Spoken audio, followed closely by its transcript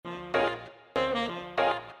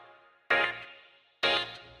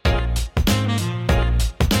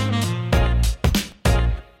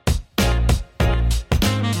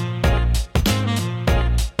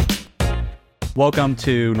Welcome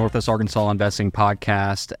to Northwest Arkansas Investing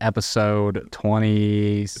Podcast, episode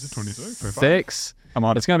 26. Is it 26?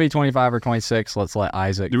 It's going to be 25 or 26. Let's let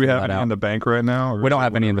Isaac. Do we have any out. in the bank right now? We don't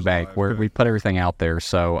have any in the bank. We put everything out there.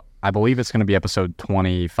 So I believe it's going to be episode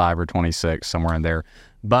 25 or 26, somewhere in there.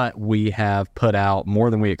 But we have put out more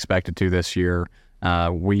than we expected to this year.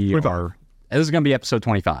 This is going to be episode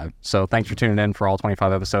 25. So thanks for tuning in for all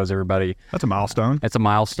 25 episodes, everybody. That's a milestone. It's a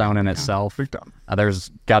milestone in itself. Big time.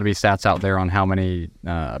 There's got to be stats out there on how many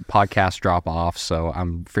podcasts drop off. So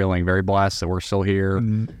I'm feeling very blessed that we're still here.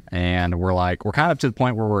 And we're kind of to the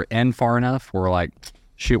point where we're in far enough. We're like,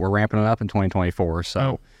 shoot, we're ramping it up in 2024.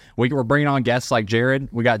 So we're bringing on guests like Jared.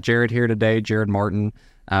 We got Jared here today, Jared Martin.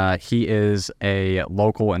 He is a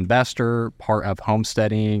local investor, part of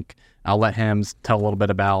Homesteading. I'll let him tell a little bit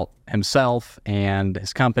about himself and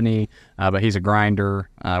his company, but he's a grinder.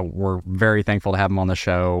 We're very thankful to have him on the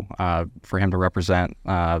show, for him to represent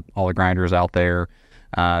all the grinders out there,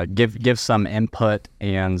 give some input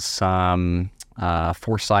and some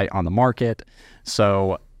foresight on the market.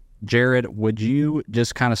 So, Jared, would you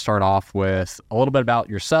just kind of start off with a little bit about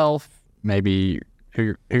yourself, maybe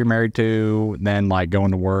who you're married to, then like going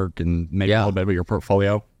to work, and maybe a little bit about your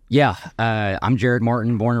portfolio? Yeah, I'm Jared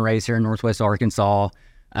Martin, born and raised here in Northwest Arkansas,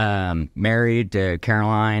 married to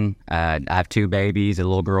Caroline. I have two babies, a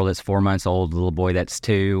little girl that's 4 months old, a little boy that's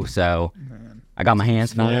 2, so I got my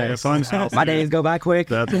hands full. My days go by quick.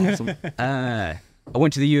 That's awesome. I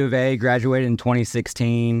went to the U of A, graduated in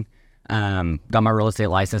 2016, got my real estate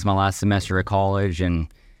license my last semester of college,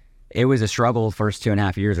 and it was a struggle the first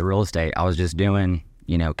 2.5 years of real estate. I was just doing,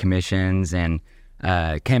 commissions, and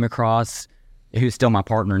came across who's still my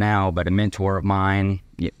partner now, but a mentor of mine,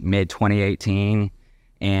 mid-2018,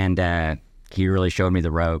 and he really showed me the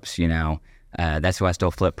ropes, That's who I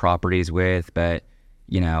still flip properties with, but,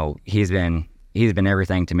 he's been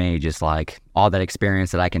everything to me, just like all that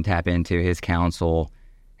experience that I can tap into. His counsel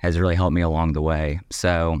has really helped me along the way.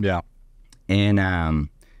 So in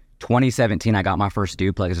 2017, I got my first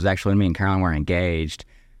duplex. It was actually when me and Caroline were engaged.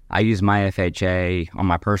 I used my FHA on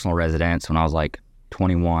my personal residence when I was like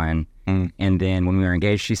 21. And then when we were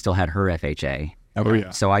engaged, she still had her FHA. Oh, yeah.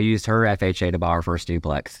 So I used her FHA to buy our first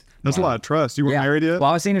duplex. That's a lot of trust. You weren't married yet? Well,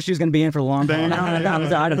 I was seeing if she was going to be in for the long haul.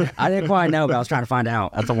 I didn't quite know, but I was trying to find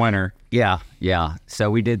out. That's a winner. Yeah.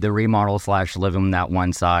 So we did the remodel / live on that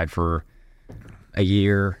one side for a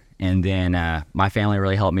year. And then my family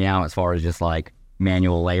really helped me out as far as just like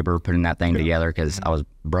manual labor, putting that thing together because I was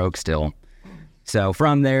broke still. So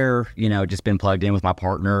from there, just been plugged in with my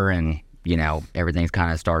partner, and, everything's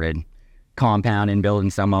kind of started compounding, building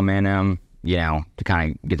some momentum, to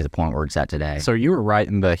kind of get to the point where it's at today. So you were right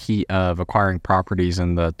in the heat of acquiring properties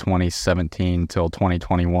in the 2017 till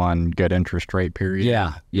 2021 good interest rate period.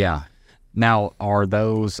 Yeah. Now, are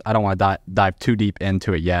those, I don't want to dive too deep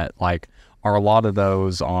into it yet, like are a lot of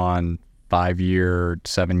those on 5-year,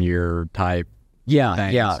 7-year type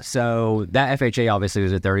things? Yeah. So that FHA obviously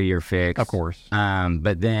was a 30-year fix. Of course.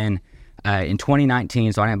 But then in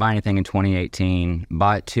 2019, so I didn't buy anything in 2018,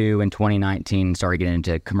 bought 2 in 2019, started getting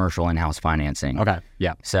into commercial in-house financing. Okay,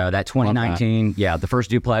 yeah. So that 2019, the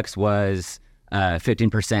first duplex was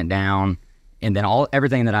 15% down, and then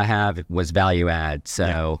everything that I have was value add.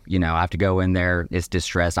 So, I have to go in there, it's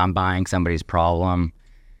distress, I'm buying somebody's problem,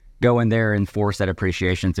 go in there and force that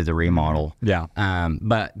appreciation through the remodel. Yeah.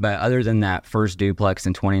 But other than that first duplex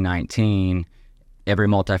in 2019, every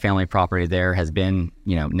multifamily property there has been,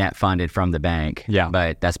 net funded from the bank. Yeah.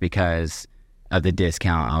 But that's because of the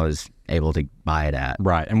discount I was able to buy it at.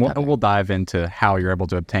 Right. And we'll dive into how you're able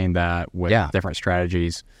to obtain that with different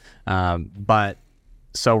strategies. But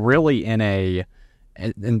so really and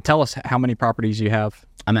tell us how many properties you have.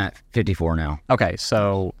 I'm at 54 now. Okay.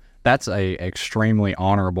 So that's a extremely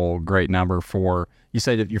honorable, great number for, you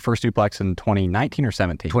said your first duplex in 2019 or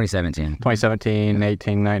 17? 2017. 2017,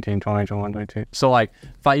 18, 19, 20, 21, 22. So like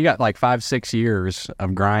you got like 5-6 years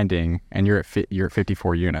of grinding, and you're at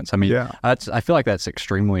 54 units. I mean, I feel like that's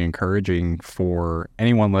extremely encouraging for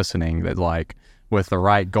anyone listening that like with the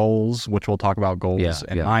right goals, which we'll talk about goals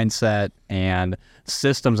and mindset and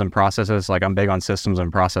systems and processes. Like I'm big on systems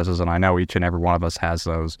and processes, and I know each and every one of us has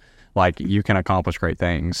those. Like you can accomplish great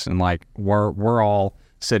things, and like we're all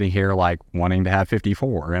sitting here like wanting to have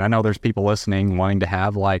 54, and I know there's people listening wanting to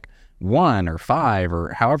have like 1 or 5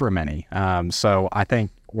 or however many. So I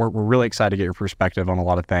think we're really excited to get your perspective on a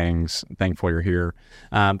lot of things. Thankful you're here.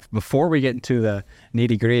 Before we get into the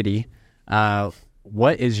nitty gritty,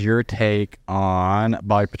 what is your take on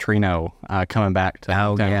Bobby Petrino coming back to?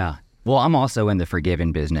 Yeah. Well, I'm also in the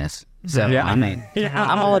forgiving business. So, I mean,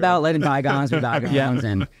 I'm all about letting bygones be bygones.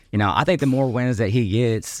 And, I think the more wins that he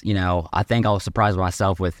gets, I think I'll surprise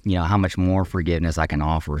myself with, how much more forgiveness I can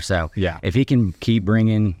offer. So, if he can keep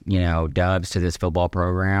bringing, dubs to this football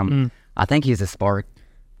program, I think he's a spark.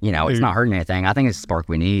 It's not hurting anything. I think it's a spark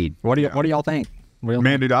we need. What do y'all think?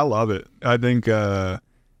 Man, dude, I love it. I think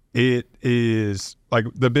it is like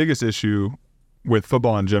the biggest issue with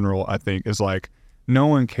football in general, I think, is like no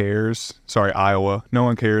one cares. Sorry, Iowa. No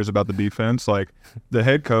one cares about the defense. Like the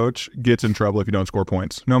head coach gets in trouble if you don't score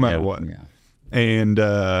points, no matter what. Yeah. And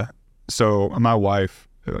so my wife,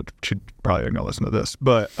 she probably ain't gonna listen to this,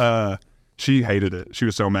 but she hated it. She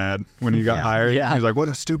was so mad when he got hired. Yeah. She's like, what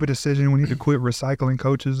a stupid decision. We need to quit recycling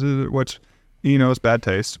coaches, which, it's bad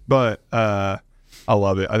taste. But I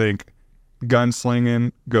love it. I think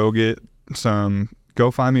gunslinging, go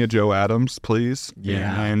find me a Joe Adams, please.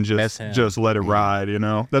 Yeah. And just let it ride,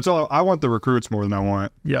 That's all. I want the recruits more than I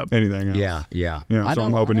want anything else. Yeah. So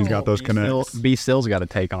I'm hoping he's got those connects. B. Still's got a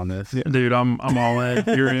take on this. Yeah. Dude, I'm all in.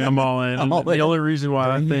 You're in. I'm all in. The only reason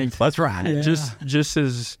why I think that's right. Yeah. Just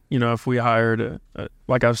as, if we hired,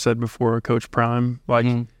 like I've said before, Coach Prime,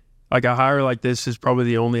 like a hire like this is probably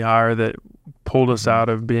the only hire that pulled us out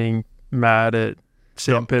of being mad at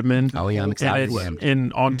Sam Pittman. Oh, yeah, I'm excited for him.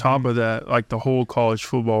 And on top of that, like the whole college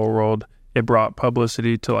football world, it brought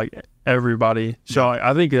publicity to like everybody. So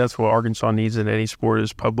I think that's what Arkansas needs in any sport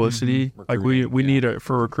is publicity. Like we need it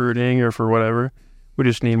for recruiting or for whatever. We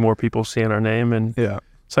just need more people seeing our name. And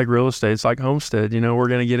it's like real estate. It's like Homestead. We're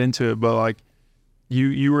going to get into it. But like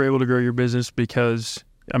you were able to grow your business because,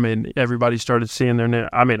 everybody started seeing their name.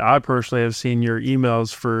 I personally have seen your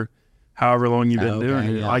emails for however long you've been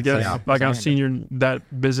doing it. I guess I've seen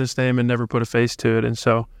that business name and never put a face to it. And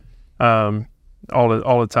so all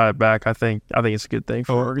to tie it back, I think it's a good thing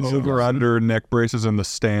for Arkansas. Over under neck braces in the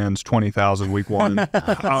stands, 20,000 week one.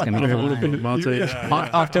 October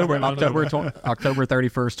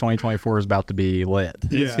 31st, 2024 is about to be lit.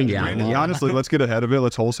 Honestly, let's get ahead of it.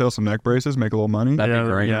 Let's wholesale some neck braces, make a little money. That'd be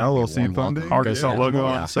great. A little seed funding. Arkansas logo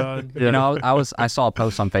outside. I saw a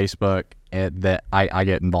post on Facebook that I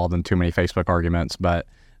get involved in too many Facebook arguments, but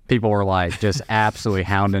people were like just absolutely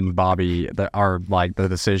hounding Bobby the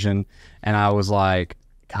decision, and I was like,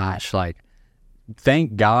 gosh, like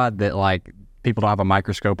thank God that like people don't have a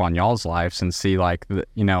microscope on y'all's lives and see like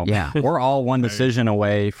we're all one decision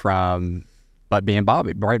away from being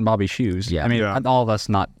right in Bobby's shoes. All of us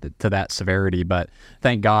not to that severity, but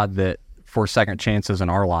thank God that for second chances in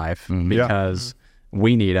our life because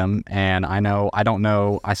we need them. And I don't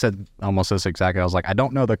know, I said almost this exactly. I was like, I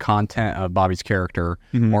don't know the content of Bobby's character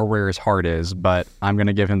or where his heart is, but I'm going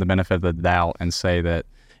to give him the benefit of the doubt and say that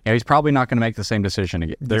he's probably not going to make the same decision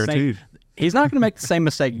again. He's not going to make the same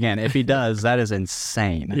mistake again. If he does, that is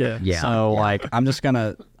insane. So like, I'm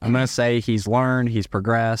going to say he's learned, he's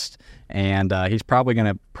progressed, and he's probably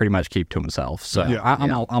going to pretty much keep to himself. So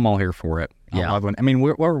I'm all here for it. What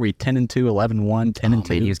were we, 10-2, 11-1,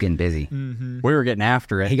 10-2? He was getting busy. We were getting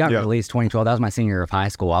after it. He got released 2012. That was my senior year of high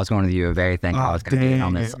school. I was going to the U of A thinking I was going to get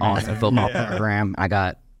on this awesome football program. I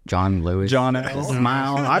got John Lewis.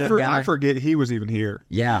 Smile. I forget he was even here.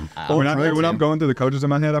 Yeah. When I'm going through the coaches in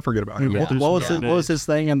my head, I forget about him. What was his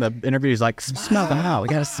thing in the interview? He's like, smile. We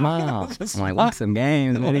got to smile. I'm like, watch some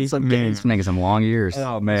games. He's making some long years.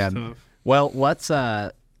 Oh, man. Well, let's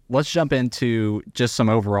jump into just some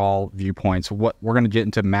overall viewpoints. What we're going to get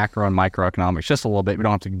into macro and microeconomics just a little bit. We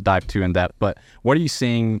don't have to dive too in depth, but what are you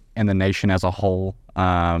seeing in the nation as a whole,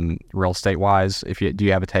 real estate wise? Do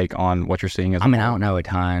you have a take on what you're seeing? I don't know a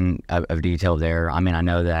ton of detail there. I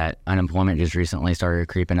know that unemployment just recently started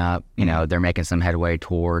creeping up. They're making some headway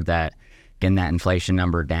toward that, getting that inflation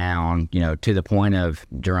number down, to the point of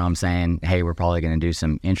Jerome saying, hey, we're probably going to do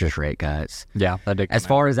some interest rate cuts. Yeah. As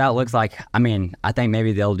far as that looks like, I think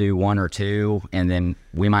maybe they'll do one or two, and then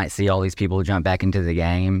we might see all these people jump back into the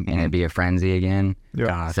game, and it'd be a frenzy again.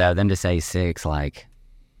 Yeah. So them to say 6, like,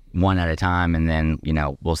 one at a time, and then,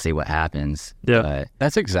 we'll see what happens. Yeah. But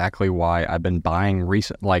that's exactly why I've been buying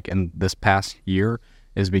in this past year,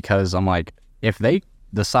 is because I'm like, if they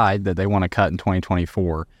decide that they want to cut in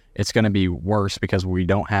 2024, it's going to be worse because we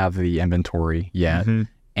don't have the inventory yet,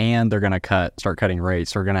 and they're going to start cutting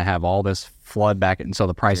rates. They're going to have all this flood back, and so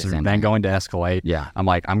the prices are then going to escalate. Yeah, I'm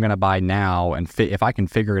like, I'm going to buy now, and if I can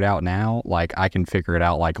figure it out now, like I can figure it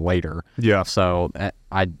out like later. Yeah. So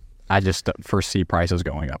I just foresee prices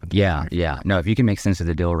going up. Yeah. No, if you can make sense of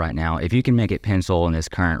the deal right now, if you can make it pencil in this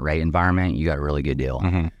current rate environment, you got a really good deal.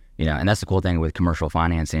 And that's the cool thing with commercial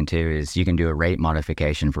financing too, is you can do a rate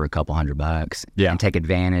modification for a couple $100 and take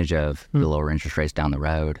advantage of the lower interest rates down the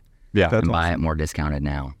road. Yeah. And buy it more discounted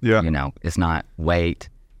now. Yeah. It's not wait,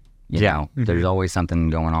 You know, there's always something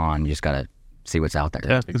going on. You just got to see what's out there.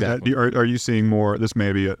 Yeah, Exactly. Are you seeing more? This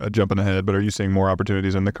may be a jumping ahead, but are you seeing more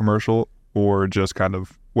opportunities in the commercial or just kind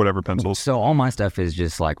of whatever pencils? So all my stuff is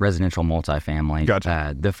just like residential multifamily.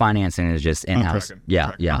 Gotcha. The financing is just in-house.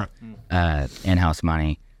 Tracking. In-house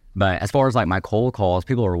money. But as far as like my cold calls,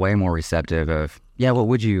 people are way more receptive of, what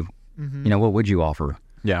would you, what would you offer?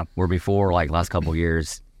 Yeah. Where before, like last couple of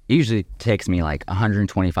years, it usually takes me like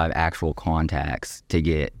 125 actual contacts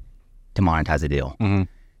to monetize a deal.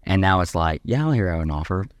 And now it's like, I'll hear out an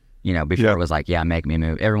offer. You know, before it was like, make me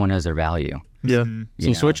move. Everyone knows their value. Yeah.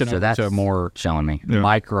 So switching so over that's to a more showing me.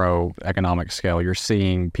 microeconomic scale, you're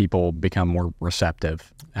seeing people become more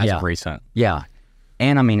receptive as of recent. Yeah.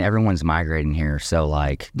 And I mean, everyone's migrating here. So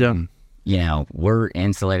like, we're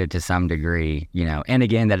insulated to some degree, and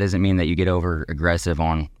again, that doesn't mean that you get over aggressive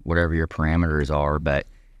on whatever your parameters are, but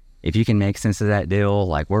if you can make sense of that deal,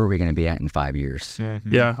 like where are we going to be at in 5 years?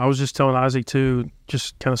 Yeah. I was just telling Isaac too,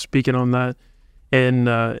 just kind of speaking on that. In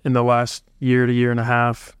the last year to year and a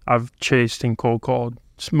half, I've chased and cold called.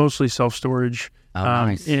 It's mostly self-storage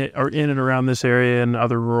Nice. in and around this area and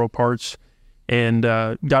other rural parts, and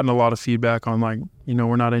gotten a lot of feedback on like,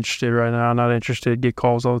 we're not interested right now, not interested, get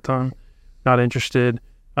calls all the time, not interested.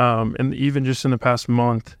 And even just in the past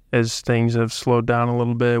month, as things have slowed down a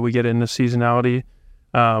little bit, we get into seasonality.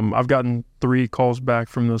 I've gotten 3 calls back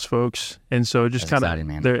from those folks. And so it just kind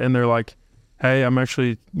of, they're like, hey, I'm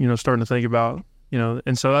actually, starting to think about,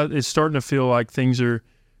 and so it's starting to feel like things are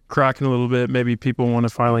cracking a little bit. Maybe people want to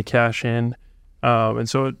finally cash in. And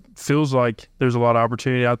so it feels like there's a lot of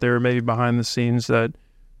opportunity out there, maybe behind the scenes that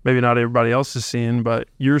maybe not everybody else is seeing, but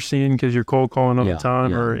you're seeing because you're cold calling all the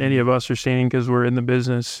time, or any of us are seeing because we're in the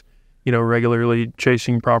business, regularly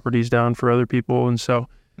chasing properties down for other people. And so,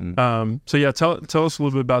 tell us a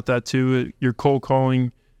little bit about that too. Your cold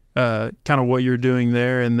calling, kind of what you're doing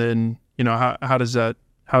there, and then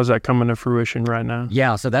how's that coming to fruition right now?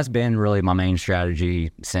 Yeah, so that's been really my main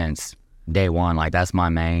strategy since day one. Like that's my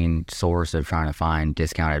main source of trying to find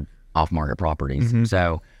discounted off-market properties.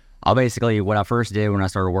 So I'll basically, what I first did when I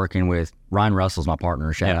started working with Ryan Russell's my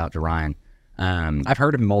partner. Shout out to Ryan. I've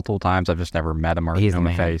heard of him multiple times. I've just never met him or he's known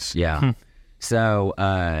the his face. Yeah. So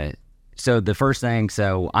the first thing,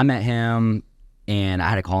 I met him and I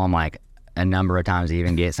had to call him like a number of times to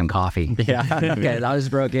even get some coffee. Because I was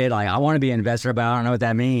just broke kid. Like, I want to be an investor, but I don't know what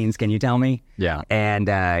that means. Can you tell me? Yeah. And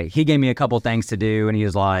he gave me a couple things to do, and he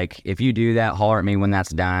was like, if you do that, holler at me when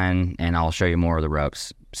that's done, and I'll show you more of the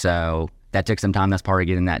ropes. So that took some time. That's part of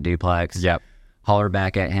getting that duplex. Yep. Hollered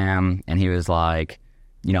back at him, and he was like,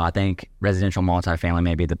 I think residential multifamily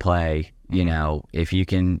may be the play. If you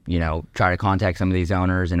can, try to contact some of these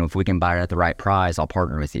owners, and if we can buy it at the right price, I'll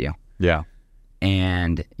partner with you. Yeah.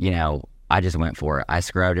 And, I just went for it. I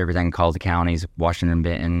scrubbed everything, called the counties, Washington,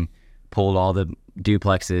 Benton, pulled all the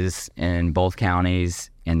duplexes in both counties,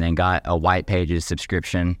 and then got a White Pages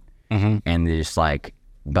subscription, and just like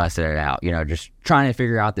busted it out. Just trying to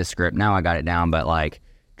figure out this script. Now I got it down, but like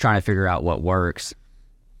trying to figure out what works,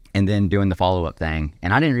 and then doing the follow-up thing.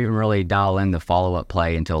 And I didn't even really dial in the follow-up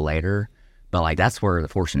play until later, but like that's where the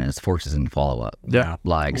fortune is. The fortune is in the follow-up. Yeah.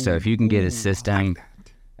 Like, so if you can get a system,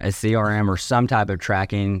 a CRM or some type of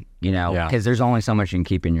tracking, because there's only so much you can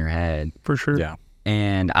keep in your head. For sure. Yeah.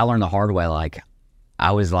 And I learned the hard way. Like,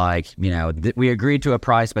 I was like, we agreed to a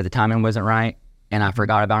price, but the timing wasn't right, and I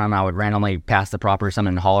forgot about them. I would randomly pass the property or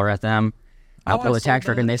something and holler at them. I'll pull the tax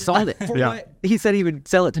record, and they sold it for what he said he would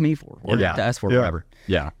sell it to me for, or to us for, whatever.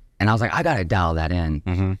 Yeah. And I was like, I got to dial that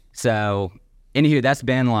in. So, anywho, that's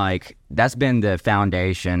been the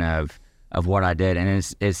foundation of what I did,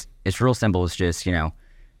 and it's real simple. It's just,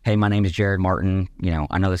 hey, my name is Jared Martin.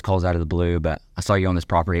 I know this call's out of the blue, but I saw you on this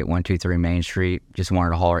property at 123 Main Street. Just wanted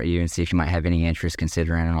to holler at you and see if you might have any interest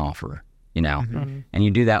considering an offer, And you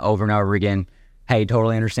do that over and over again. Hey,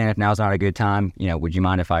 totally understand if now's not a good time. Would you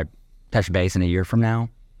mind if I touch base in a year from now?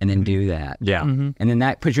 And then do that. Yeah. And then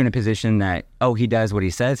that puts you in a position that, he does what he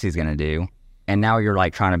says he's going to do. And now you're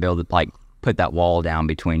like trying to build put that wall down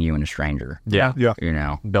between you and a stranger. Yeah.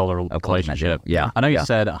 Build a relationship. Yeah. I know you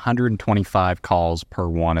said 125 calls per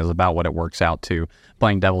one is about what it works out to,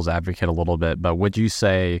 playing devil's advocate a little bit, but would you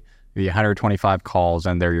say the 125 calls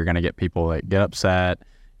in there, you're going to get people that get upset,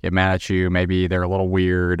 get mad at you, maybe they're a little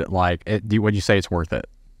weird, would you say it's worth it?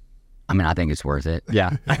 I think it's worth it.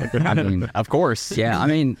 Yeah. Of course. Yeah.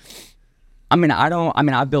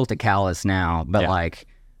 I've built a callus now, but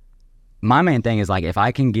my main thing is if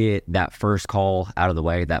I can get that first call out of the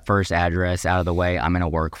way, that first address out of the way, I'm in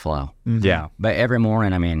a workflow. Yeah. But every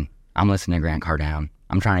morning, I'm listening to Grant Cardone.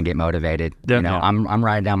 I'm trying to get motivated. Yeah. I'm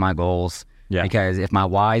writing down my goals. Yeah. Because if my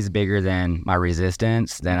why is bigger than my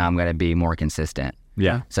resistance, then I'm going to be more consistent.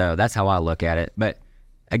 Yeah. So that's how I look at it. But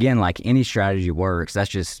again, like any strategy works. That's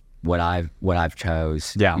just what I've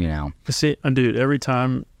chose. Yeah. You know. See, dude, every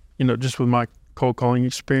time, just with my cold calling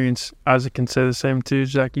experience, Isaac can say the same too.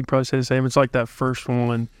 Zach, you probably say the same. It's like that first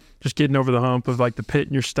one, just getting over the hump of like the pit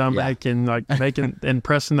in your stomach and like making and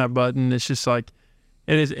pressing that button. It's just like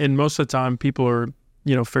it is. And most of the time, people are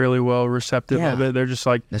fairly well receptive of it. They're just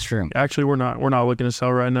like, that's true. Actually, we're not looking to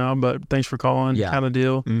sell right now, but thanks for calling, kind of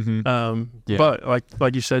deal. Mm-hmm. But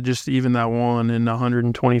like you said, just even that one in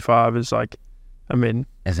 125 is like, I mean,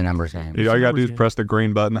 as a numbers game. All you got to do is press the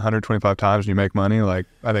green button 125 times and you make money. Like,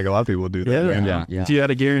 I think a lot of people do that. Yeah. You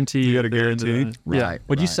had a guarantee. You got a guarantee. Right.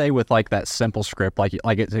 Would you say with like that simple script, like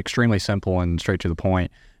it's extremely simple and straight to the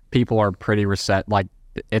point, people are pretty receptive. Like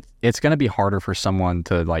it's going to be harder for someone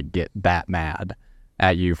to like get that mad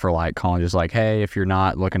at you for like calling just like, hey, if you're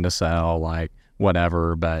not looking to sell, like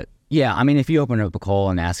whatever. But yeah, I mean, if you open up a call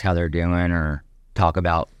and ask how they're doing or talk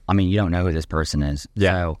about, I mean, you don't know who this person is.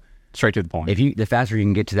 Yeah. So straight to the point. the faster you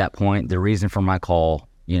can get to that point, the reason for my call,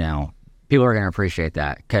 people are going to appreciate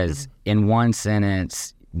that because in one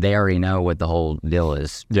sentence, they already know what the whole deal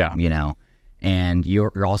is. Yeah. And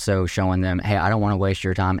you're also showing them, hey, I don't want to waste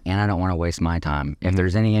your time and I don't want to waste my time. If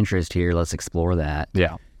there's any interest here, let's explore that.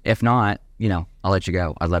 Yeah. If not, I'll let you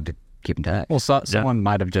go. I'd love to keep in touch. Well, someone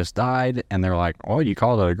might have just died and they're like, oh, you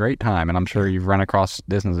called it a great time. And I'm sure you've run across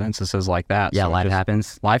business instances like that. Yeah, So life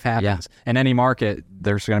happens. Life happens. In any market,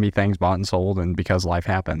 there's going to be things bought and sold, and because life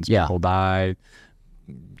happens, people die,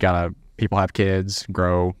 people have kids,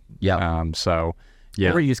 grow. Yeah. So,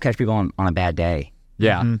 yeah. Or you just catch people on a bad day.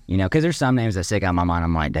 Yeah. Because there's some names that stick out in my mind.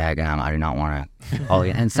 I'm like, daggone, I do not want to call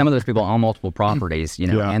you. And some of those people own multiple properties,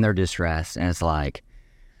 and they're distressed. And it's like,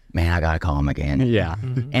 man, I got to call them again. Yeah.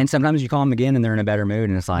 And sometimes you call them again and they're in a better mood.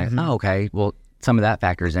 And it's like, oh, okay, well, some of that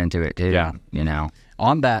factors into it too. Yeah.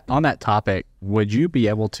 On that topic, would you be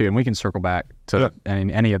able to, and we can circle back to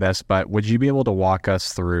any of this, but would you be able to walk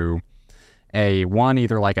us through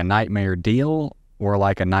either like a nightmare deal or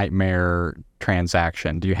like a nightmare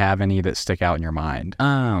transaction? Do you have any that stick out in your mind?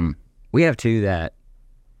 We have two that,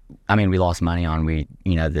 we lost money on.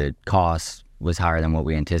 The cost was higher than what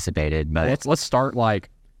we anticipated, but let's start like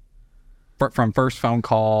from first phone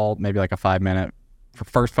call, maybe like a 5-minute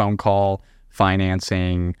first phone call,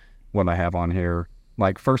 financing. What do I have on here?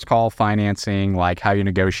 Like first call, financing, like how you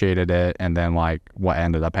negotiated it, and then like what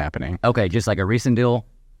ended up happening. Okay, just like a recent deal,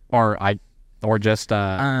 or just you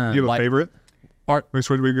have a favorite? Or we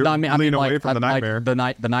go, no, lean away like, from the nightmare.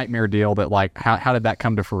 Like the nightmare deal. That like how did that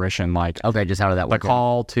come to fruition? Like okay, just how did that work? The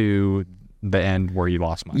call to the end where you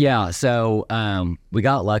lost money. Yeah, so we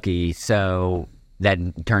got lucky. So that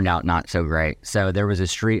turned out not so great. So there was a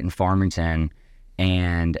street in Farmington,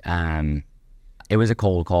 and it was a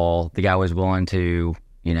cold call. The guy was willing to,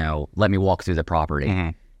 let me walk through the property.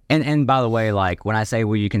 Mm-hmm. And by the way, like when I say,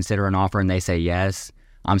 will you consider an offer, and they say yes,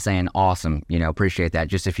 I'm saying awesome, appreciate that.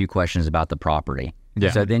 Just a few questions about the property.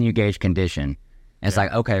 Yeah. So then you gauge condition. And it's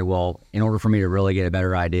like, okay, well, in order for me to really get a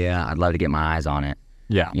better idea, I'd love to get my eyes on it.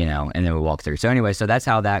 Yeah. And then we walk through. So anyway, so that's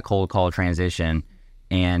how that cold call transition.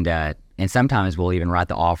 And sometimes we'll even write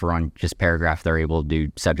the offer on just paragraph they're able to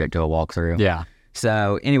do subject to a walkthrough. Yeah.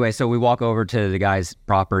 So anyway, so we walk over to the guy's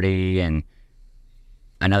property, and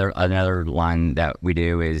another line that we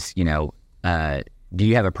do is, do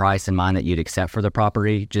you have a price in mind that you'd accept for the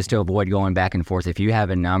property? Just to avoid going back and forth. If you have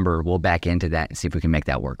a number, we'll back into that and see if we can make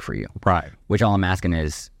that work for you. Right. Which all I'm asking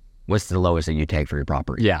is, what's the lowest that you take for your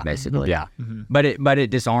property? Yeah. Basically. Yeah. Mm-hmm. But it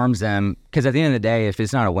disarms them, because at the end of the day, if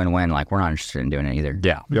it's not a win-win, like we're not interested in doing it either.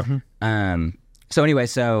 Yeah. Yeah. So anyway,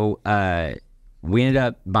 we ended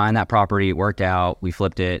up buying that property. It worked out. We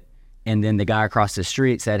flipped it. And then the guy across the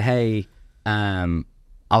street said, hey,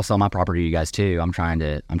 I'll sell my property to you guys too. I'm trying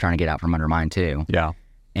to get out from under mine too. Yeah.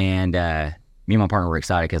 And me and my partner were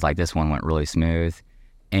excited because like this one went really smooth.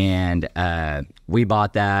 And we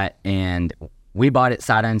bought that, and we bought it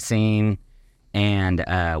sight unseen. And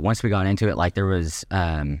once we got into it, like there was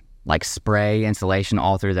like spray insulation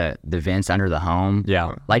all through the vents under the home.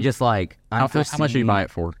 Yeah. Like just like How much did you buy it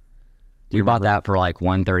for? We bought that for like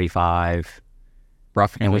 $135,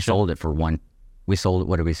 Rough. and we sold it for we sold it.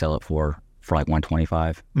 What did we sell it for? For like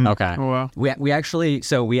 $125. Okay. Oh, wow. We actually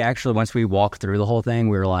once we walked through the whole thing,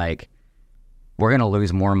 we were like, we're gonna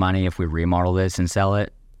lose more money if we remodel this and sell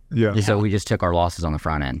it. Yeah. So we just took our losses on the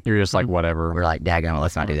front end. You're just like whatever. We're like, daggone it,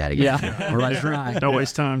 let's not do that again. Yeah. We're like, right. Don't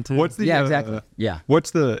waste time too. What's the Yeah, exactly. Yeah.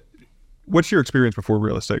 What's your experience before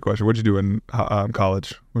real estate? Question. What'd you do in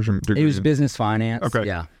college? What was your degree It was in? business finance. Okay.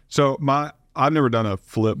 Yeah. So I've never done a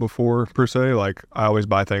flip before per se. Like I always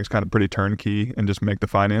buy things kind of pretty turnkey and just make the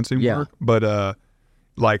financing work. But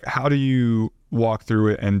like how do you walk through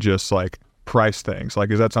it and just like price things?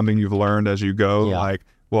 Like is that something you've learned as you go? Yeah. Like,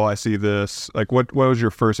 well, I see this. Like what was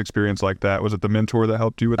your first experience like that? Was it the mentor that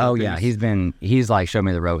helped you with that? Oh yeah, he's like showed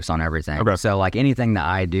me the ropes on everything. Okay. So like anything that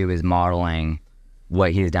I do is modeling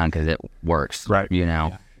what he's done because it works. Right. You know.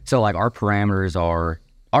 Yeah. So like our parameters are,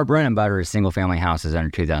 our bread and butter is single family houses under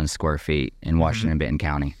 2,000 square feet in Washington and Benton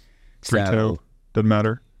County. Retail doesn't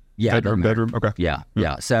matter. Yeah. Bedroom. Okay. Yeah.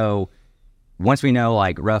 So once we know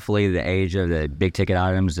like roughly the age of the big ticket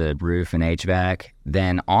items, the roof and HVAC,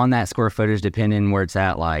 then on that square footage, depending where it's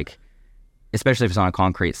at, like especially if it's on a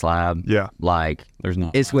concrete slab, like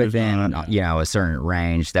it's within a certain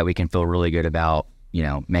range that we can feel really good about,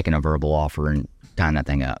 making a verbal offer and tying that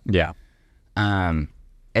thing up. Yeah.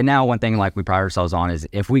 And now one thing like we pride ourselves on is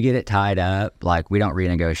if we get it tied up, like we don't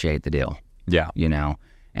renegotiate the deal. Yeah.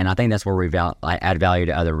 And I think that's where we add value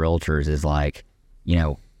to other realtors is like,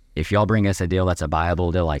 if y'all bring us a deal that's a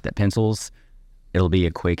viable deal, like that pencils, it'll be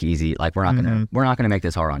a quick, easy. Like we're not gonna make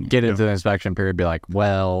this hard on you. Get into the inspection period, be like,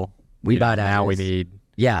 well, we buy that. Now we need.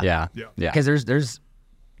 Yeah. Because there's,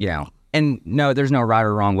 and no, there's no right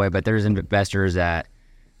or wrong way, but there's investors that,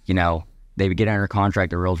 they get under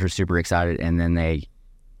contract, the realtor's super excited, and then they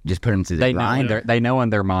just put them to the grind. They know in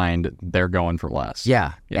their mind they're going for less.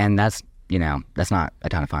 Yeah. And that's not a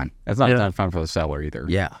ton of fun. That's not a ton of fun for the seller either.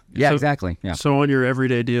 Yeah. Yeah, exactly. Yeah. So on your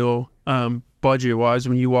everyday deal, budget wise,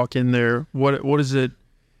 when you walk in there, what is it?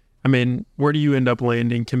 I mean, where do you end up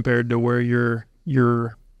landing compared to where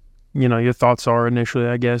your thoughts are initially,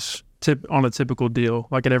 I guess, on a typical deal,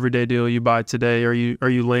 like an everyday deal you buy today? Are you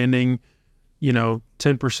landing,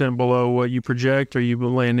 10% below what you project? Are you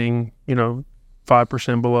landing,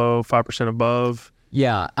 5% below, 5% above?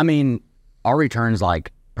 Yeah. I mean, our return's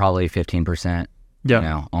like probably 15%,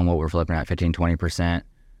 on what we're flipping at, 15-20%.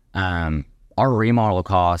 Our remodel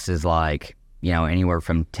cost is like, anywhere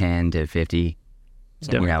from 10 to 50.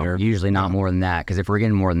 Usually not more than that, because if we're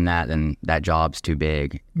getting more than that, then that job's too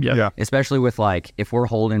big. Yeah. Especially with like, if we're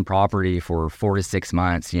holding property for 4 to 6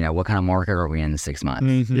 months, what kind of market are we in 6 months?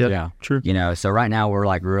 Mm-hmm. Yeah. True. So right now we're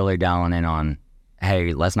like really dialing in on,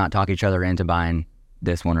 hey, let's not talk each other into buying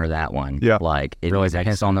this one or that one. Yeah. Like it really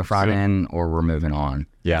depends on the front end, or we're moving on.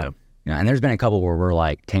 Yeah. And there's been a couple where we're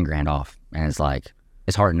like 10 grand off, and it's like,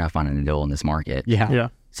 it's hard enough finding a deal in this market. Yeah.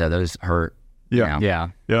 So those hurt. Yeah.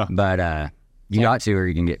 But you got to, or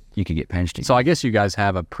you can get pinched again. So I guess you guys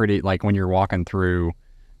have a pretty, like when you're walking through,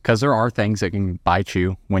 because there are things that can bite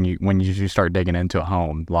you when you start digging into a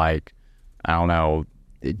home. Like, I don't know,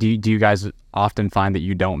 do you guys often find that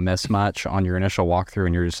you don't miss much on your initial walkthrough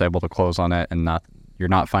and you're just able to close on it and you're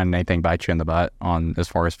not finding anything bite you in the butt on as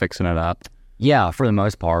far as fixing it up? Yeah, for the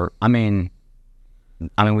most part. I mean,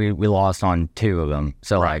 we lost on 2 of them,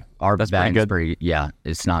 so like our that's bag's pretty good.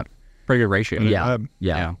 It's not Pretty good ratio.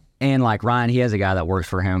 Yeah. And like Ryan, he has a guy that works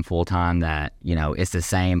for him full time that, it's the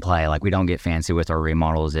same play. Like we don't get fancy with our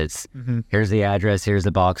remodels. It's here's the address, here's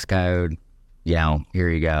the box code, here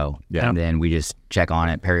you go. Yeah. And then we just check on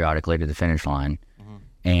it periodically to the finish line.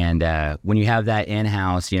 And when you have that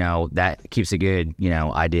in-house, that keeps a good,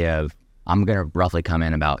 idea of I'm going to roughly come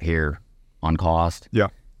in about here on cost. Yeah.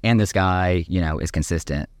 And this guy, is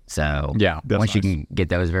consistent. So once you can get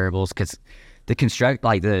those variables, because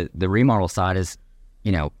the remodel side is,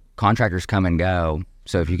 contractors come and go.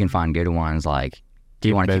 So if you can find good ones, like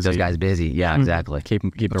you want to keep those guys busy. Yeah, exactly.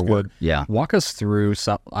 Keep their wood. Yeah. Walk us through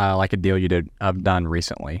some like a deal you done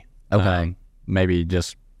recently. Okay. Maybe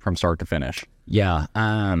just from start to finish. Yeah.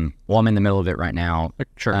 Well, I'm in the middle of it right now.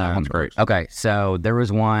 Sure, that one's great. Okay. So there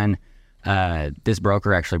was one, this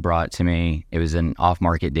broker actually brought it to me. It was an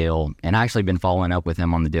off-market deal, and I actually been following up with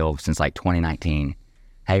him on the deal since like 2019.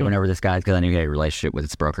 Hey, whenever this guy's, because I knew he had a relationship with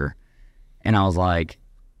this broker. And I was like,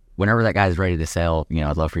 whenever that guy's ready to sell,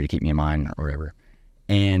 I'd love for you to keep me in mind or whatever.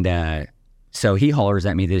 And so he hollers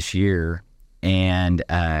at me this year, and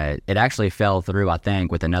it actually fell through, I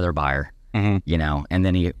think, with another buyer, and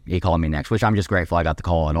then he called me next, which I'm just grateful I got the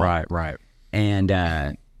call and all. Right.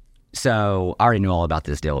 And so I already knew all about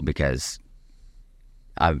this deal because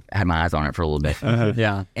I've had my eyes on it for a little bit.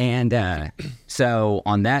 Yeah. And so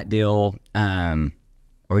on that deal,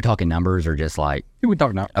 are we talking numbers or just like? We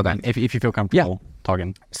talk now. Okay. If you feel comfortable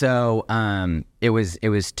talking. So it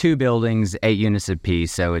was 2 buildings, 8 units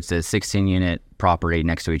apiece. So it's a 16-unit property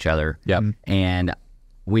next to each other. Yep. And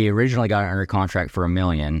we originally got it under contract for $1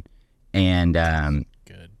 million, and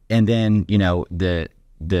good. And then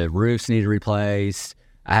the roofs needed replaced.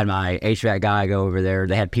 I had my HVAC guy go over there.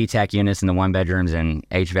 They had PTAC units in the 1 bedrooms and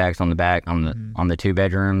HVACs on the back on the 2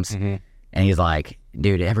 bedrooms. And he's like,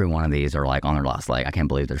 dude, every one of these are like on their last leg. I can't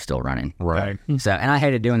believe they're still running. Right. So, and I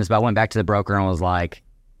hated doing this, but I went back to the broker and was like,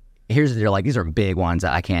 here's the deal. Like, these are big ones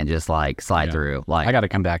that I can't just like slide through. Like, I got to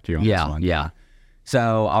come back to you on this one. Yeah.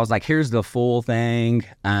 So I was like, here's the full thing.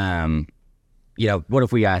 You know, what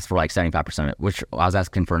if we asked for like 75% of it, which I was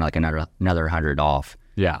asking for like another 100 off.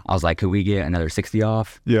 Yeah. I was like, could we get another 60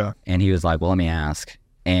 off? Yeah. And he was like, well, let me ask.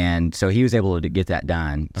 And so he was able to get that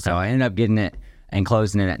done. Okay. So I ended up getting it and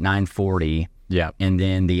closing it at 940. Yeah. And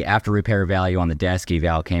then the after repair value on the desk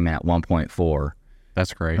eval came in at 1.4.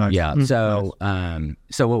 That's great. Nice. Yeah. So,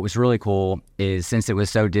 so what was really cool is since it was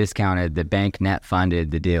so discounted, the bank net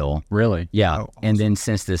funded the deal. Really? Yeah. Oh, awesome. And then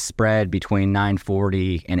since the spread between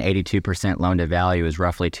 940 and 82% loan to value is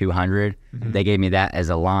roughly 200, they gave me that as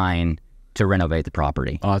a line to renovate the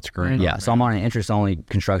property. Oh, that's great. Yeah. So I'm on an interest only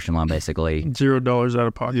construction loan basically. $0 out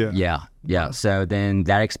of pocket. Yeah. Yeah. So then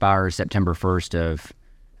that expires September 1st of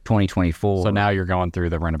 2024. So now you're going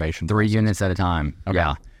through the renovation. 3 units at a time. Okay.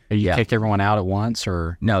 Yeah. You kicked everyone out at once,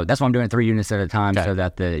 or? No, that's why I'm doing 3 units at a time, Okay. so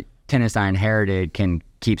that the tenants I inherited can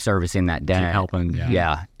keep servicing that debt. Keep helping. Yeah.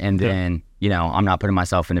 Yeah. And then, you know, I'm not putting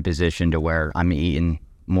myself in a position to where I'm eating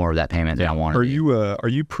more of that payment than I want to. Are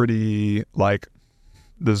you pretty, like,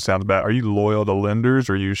 this sounds bad, are you loyal to lenders,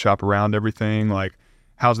 or you shop around everything? Like,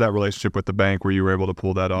 how's that relationship with the bank where you were able to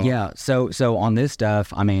pull that off? Yeah. So on this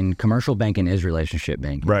stuff, I mean, commercial banking is relationship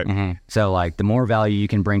banking. Right. Mm-hmm. So like the more value you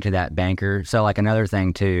can bring to that banker. So like another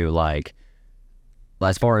thing too, like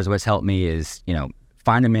as far as what's helped me is, you know,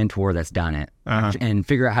 find a mentor that's done it and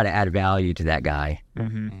figure out how to add value to that guy.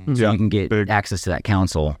 Mm-hmm. So you can get access to that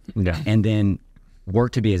counsel. Yeah. And then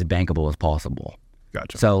work to be as bankable as possible.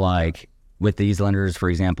 Gotcha. So like with these lenders,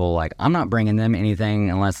 for example, like I'm not bringing them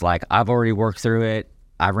anything unless like I've already worked through it.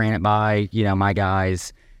 I ran it by, you know, my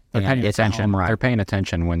guys. They're paying it's attention. right. They're paying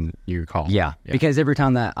attention when you call. Yeah, because every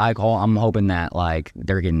time that I call, I'm hoping that like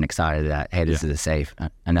they're getting excited that, hey, this is a safe,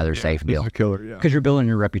 another safe This deal. is a killer, yeah. Because you're building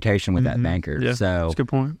your reputation with that banker. Yeah, So that's a good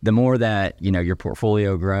point. the more that, you know, your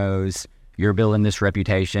portfolio grows, you're building this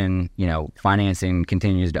reputation, you know, financing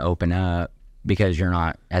continues to open up because you're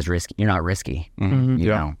not as risky. You're not risky, you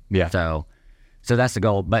know? Yeah. So that's the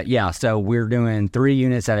goal. But yeah, so we're doing 3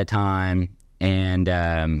 units at a time,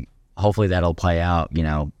 and hopefully that'll play out, you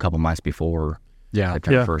know, a couple months before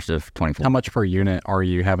September 1st of 24. How much per unit are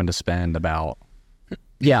you having to spend about?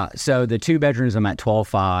 Yeah, so the 2 bedrooms I'm at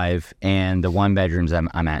 12.5, and the 1 bedrooms I'm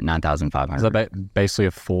at 9,500. Is that basically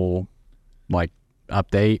a full, like,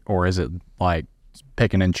 update, or is it like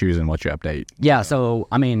picking and choosing what you update? Yeah, so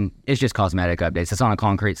I mean, it's just cosmetic updates. It's on a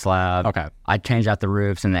concrete slab. Okay. I change out the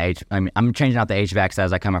roofs and I'm changing out the HVACs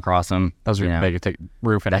as I come across them. Those are big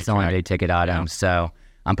roof and That's the only big ticket items. So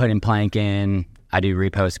I'm putting plank in. I do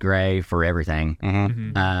repost gray for everything.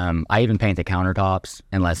 I even paint the countertops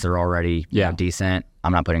unless they're already you know, decent.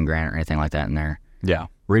 I'm not putting granite or anything like that in there. Yeah.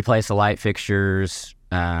 Replace the light fixtures.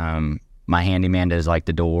 My handyman does like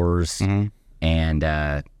the doors, and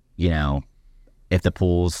you know, if the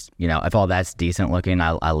pool's, you know, if all that's decent looking,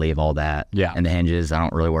 I leave all that. Yeah. And the hinges, I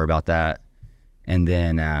don't really worry about that. And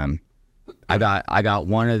then I got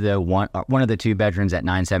one of the 2 bedrooms at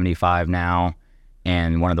 $975 now,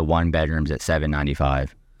 and one of the 1 bedrooms at $795.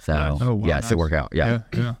 So it's a workout. Yeah.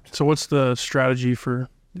 So what's the strategy for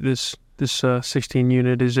this 16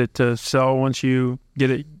 unit? Is it to sell once you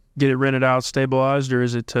get it rented out, stabilized, or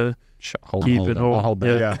is it to keep it whole? I'll hold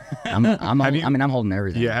that. Yeah. I'm holding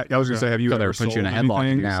everything. Yeah, I was gonna say, have you ever put you in a sold headlock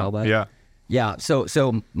anything? to sell that? Yeah. Yeah.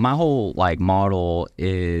 So my whole like model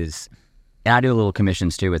is, and I do a little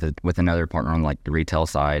commissions too with another partner on like the retail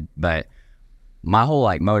side, but my whole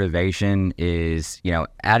like motivation is, you know,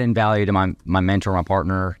 adding value to my mentor, my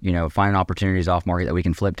partner, you know, finding opportunities off market that we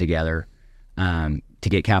can flip together, to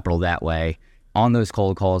get capital that way. On those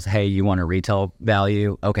cold calls, hey, you want a retail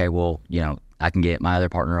value? Okay, well, you know, I can get my other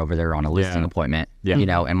partner over there on a listing appointment, you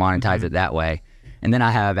know, and monetize it that way. And then I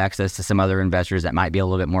have access to some other investors that might be a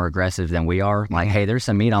little bit more aggressive than we are. Like, hey, there's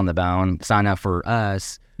some meat on the bone. Sign up for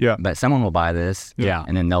us. Yeah. But someone will buy this. Yeah.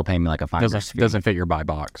 And then they'll pay me like a finder's fee. Doesn't fit your buy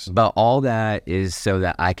box. But all that is so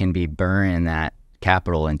that I can be burning that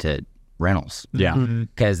capital into rentals. Yeah.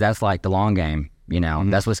 Because that's like the long game, you know.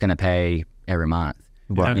 That's what's going to pay every month.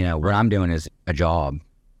 Yeah. You know, what I'm doing is a job.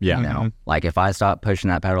 Yeah. You know, like if I stop pushing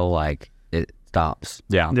that pedal, like it stops.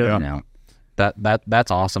 Yeah. Yeah. You know.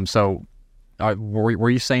 That's awesome. So were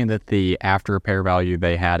you saying that the after repair value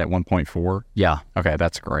they had at 1.4? Yeah. Okay,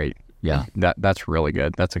 that's great. Yeah. That's really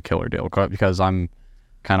good. That's a killer deal because I'm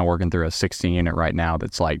kind of working through a 16 unit right now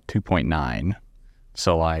that's like 2.9.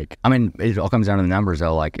 So like, I mean, it all comes down to the numbers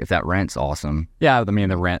though. Like if that rent's awesome. yeah, I mean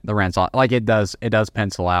the rent's like it does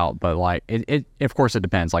pencil out, but like it of course it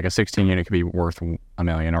depends. Like a 16 unit could be worth $1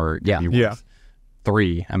 million or it could be worth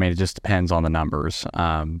 3. I mean, it just depends on the numbers.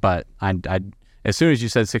 But I as soon as you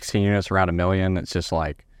said 16 units around $1 million, it's just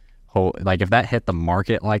like if that hit the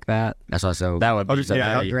market like that, That's why. So that would be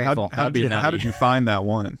How did you find that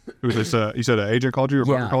one? Was this you said an agent called you or a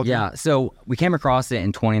broker called you? yeah. So we came across it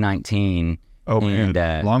in 2019. Oh man,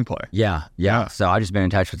 and, long play. Yeah. So I just been in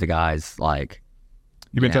touch with the guys. Like,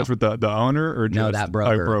 You've been in touch with the owner or just No, that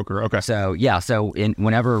broker. Broker. Okay. So yeah. So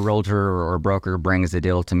whenever a realtor or a broker brings a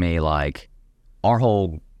deal to me, like our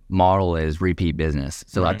whole model is repeat business.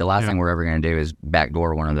 So like the last thing we're ever going to do is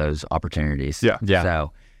backdoor one of those opportunities. Yeah.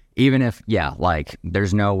 So even if like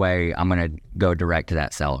there's no way I'm going to go direct to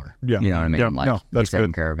that seller. Yeah. You know what I mean? Yeah. Like No, that's he's taking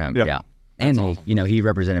good. care of him. Yeah. Yeah. And he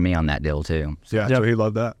represented me on that deal too. Yeah. So he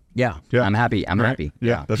loved that. Yeah. Yeah. I'm happy. I'm happy.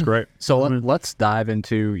 Yeah. That's great. So let's dive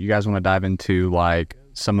into, you guys want to dive into like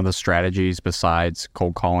some of the strategies besides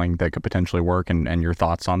cold calling that could potentially work and your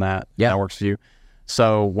thoughts on that? Yeah. That works for you.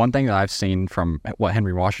 So one thing that I've seen from what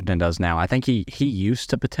Henry Washington does now, I think he used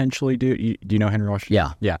to potentially do you know Henry Washington?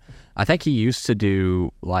 Yeah. Yeah. I think he used to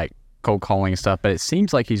do like cold calling and stuff, but it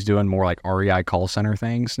seems like he's doing more like REI call center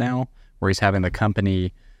things now where he's having the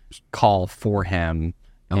company call for him.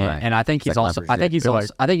 Okay. And I think he's like also, leverage I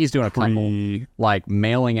think he's doing a couple like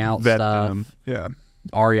mailing out stuff. Yeah.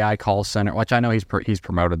 REI call center, which I know he's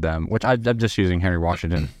promoted them, which I'm just using Henry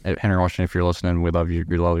Washington. Henry Washington, if you're listening, we love you.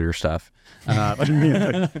 We love your stuff.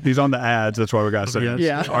 He's on the ads. That's why we got to say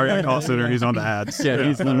Yeah. REI call center. He's on the ads. Yeah,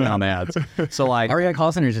 he's literally on the ads. So like, REI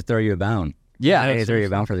call centers just throw you a bone. yeah, They throw you a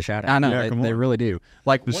bone for the shout out. I know Yeah, come they on. really do.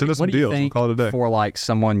 Like, Just what, send us what some do you deals. We'll think call it a day. for like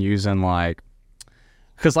someone using like,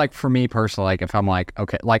 because like for me personally, like if I'm like,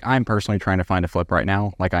 okay, like I'm personally trying to find a flip right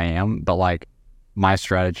now, like I am, but like my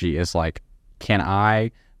strategy is like, can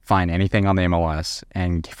I find anything on the MLS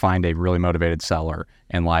and find a really motivated seller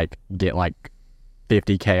and like get like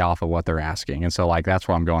 $50K off of what they're asking? And so like that's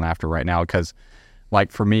what I'm going after right now, because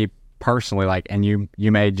like for me personally, like, and you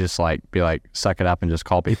may just like be like suck it up and just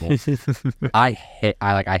call people. I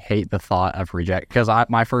hate the thought of reject, because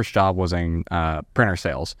my first job was in printer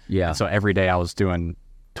sales. Yeah. And so every day I was doing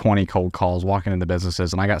 20 cold calls, walking into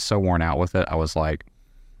businesses, and I got so worn out with it. I was like,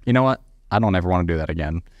 you know what? I don't ever want to do that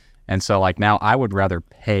again. And so like now I would rather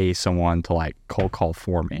pay someone to like cold call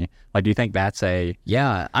for me. Like, do you think that's a...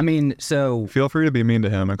 Yeah. I mean, so Feel free to be mean to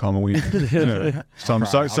him and call him a weenie. Some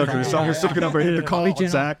sucking up or hit the call,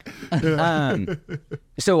 Zach.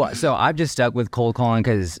 So I've just stuck with cold calling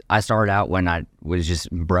because I started out when I was just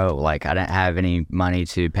broke. Like I didn't have any money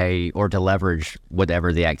to pay or to leverage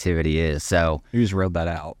whatever the activity is. So You just wrote that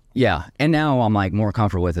out. yeah, and now I'm like more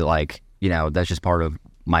comfortable with it. Like, you know, that's just part of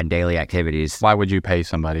my daily activities. Why would you pay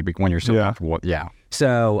somebody when you're so comfortable? Yeah.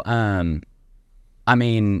 So I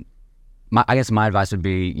mean, I guess my advice would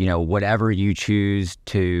be, you know, whatever you choose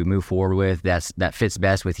to move forward with, that fits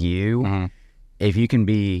best with you. Mm-hmm. If you can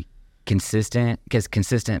be consistent, because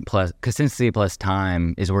consistency plus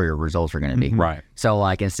time is where your results are going to be. Right. So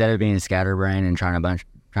like instead of being scatterbrained and trying a bunch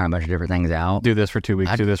of different things out, Do this for 2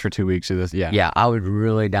 weeks, do this for 2 weeks, do this. Yeah. yeah, I would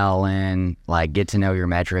really dial in, like get to know your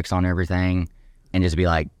metrics on everything, and just be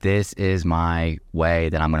like, this is my way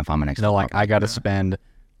that I'm going to find my next. No, like I got to spend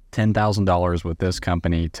 $10,000 with this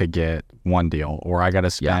company to get one deal, or I got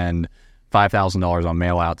to spend $5,000 on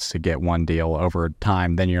mail outs to get one deal over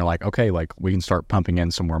time. Then you're like, okay, like we can start pumping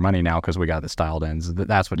in some more money now because we got this dialed in. So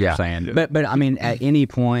that's what you're saying. But I mean, at any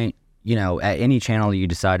point, you know, at any channel you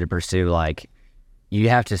decide to pursue, like you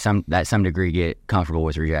have to some degree get comfortable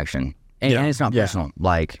with rejection, and it's not personal.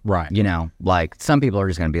 Like, Right. you know, like some people are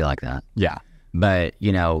just going to be like that. Yeah. But,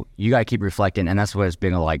 you know, you got to keep reflecting. And that's what it's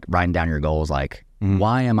been like writing down your goals. Like,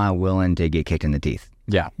 why am I willing to get kicked in the teeth?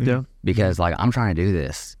 Yeah. Yeah. Because like, I'm trying to do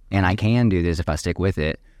this and I can do this if I stick with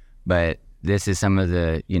it. But this is some of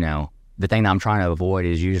the, you know, the thing that I'm trying to avoid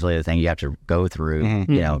is usually the thing you have to go through,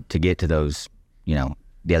 you know, to get to those, you know,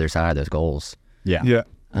 the other side of those goals. Yeah. Yeah.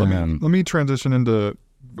 Let me transition into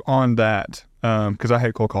on that because I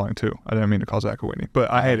hate cold calling too. I didn't mean to call Zach a Whitney, but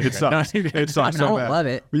I hate it. It sucks. It sucks I so don't bad. love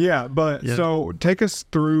it. Yeah, but so take us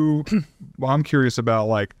through. Well, I'm curious about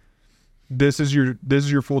like this is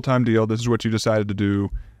your full-time deal. This is what you decided to do.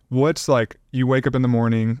 What's like you wake up in the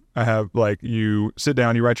morning, I have like you sit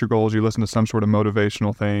down, you write your goals, you listen to some sort of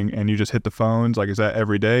motivational thing, and you just hit the phones. Like, is that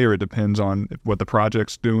every day or it depends on what the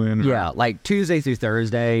project's doing? Yeah, like Tuesday through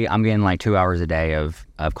Thursday, I'm getting like 2 hours a day of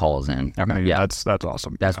calls in. Okay, Yeah, that's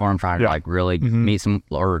awesome. that's where I'm trying to like really meet some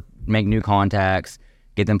or make new contacts,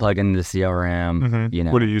 get them plugged into the CRM. You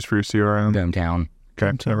know, What do you use for your CRM? Boomtown.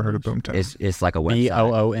 Okay, never heard of Boomtown. It's like a website.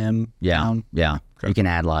 BOOM. Yeah, yeah. Okay. You can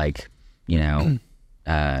add like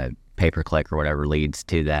pay-per-click or whatever leads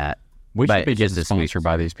to that. We But should be just getting a sweet- sponsored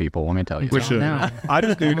by these people. Let me tell you. We should. I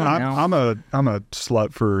just, dude, I'm a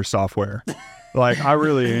slut for software. Like, I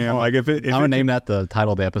really am. Like, if I'm gonna name that the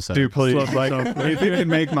title of the episode. dude, please, Slut for like, software. if it can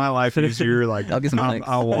make my life easier, like, I'll get some links.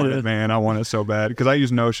 I want it, man. I want it so bad because I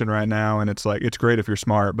use Notion right now, and it's like it's great if you're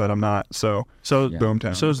smart, but I'm not. So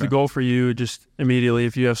Boomtown. So is the goal for you just immediately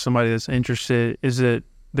if you have somebody that's interested, is it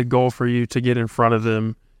the goal for you to get in front of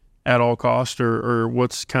them at all cost or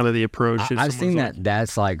what's kind of the approach? if I've someone's seen like-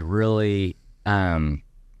 that's like really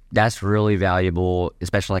that's really valuable,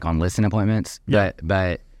 especially like on listing appointments. Yeah.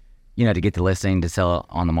 But to get the listing to sell it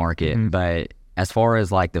on the market. Mm-hmm. But as far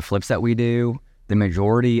as like the flips that we do, the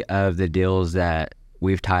majority of the deals that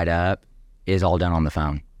we've tied up is all done on the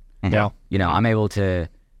phone. Yeah. I'm able to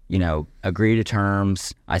agree to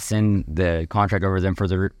terms. I send the contract over to them for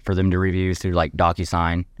them to review through like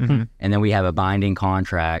DocuSign, Mm-hmm. and then we have a binding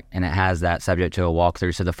contract, and it has that subject to a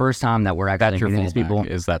walkthrough. So the first time that we're actually That's your meeting these people,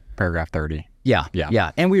 is that paragraph 30.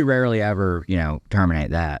 yeah, and we rarely ever terminate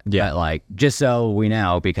that. Yeah. But like just so we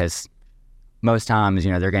know, because most times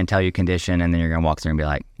they're going to tell you condition, and then you're going to walk through and be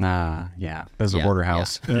like, Yeah. This is Yeah, a border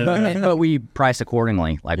house. but we price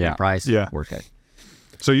accordingly. Like we Yeah. price. Yeah. Worst case.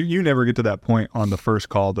 So you never get to that point on the first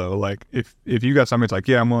call though. Like if you got somebody that's like,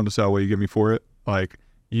 yeah, I'm willing to sell, what you give me for it? Like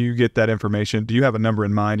you get that information. Do you have a number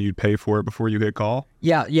in mind you'd pay for it before you hit call?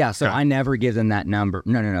 Yeah. So Okay. I never give them that number.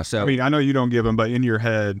 No. So I mean, I know you don't give them, but in your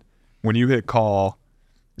head, when you hit call,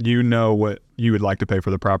 you know what you would like to pay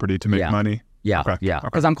for the property to make Yeah. money. yeah, Okay. yeah, Okay.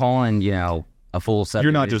 because I'm calling a full subdivision.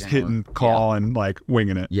 You're not just hitting call and like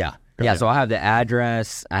winging it. Yeah. Yeah, so I have the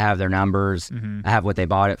address, I have their numbers, I have what they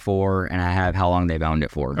bought it for, and I have how long they've owned it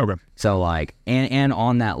for. Okay. So like, and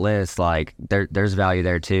on that list, like there's value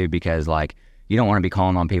there too, because like you don't want to be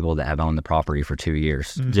calling on people that have owned the property for 2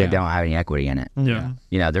 years. They don't have any equity in it.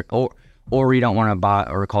 Yeah. They're or you don't want to buy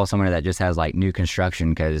or call someone that just has like new construction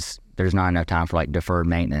because there's not enough time for like deferred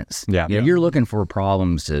maintenance. Yeah. You're looking for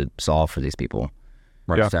problems to solve for these people.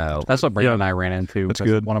 Right. Yeah. So That's what Brandon Yeah. and I ran into. That's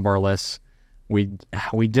because good. One of our lists, we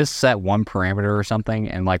just set one parameter or something,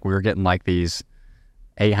 and like we were getting like these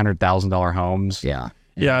 $800,000 homes. yeah.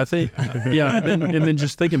 Yeah, I think, and then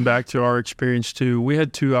just thinking back to our experience too, we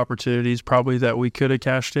had 2 opportunities probably that we could have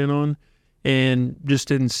cashed in on and just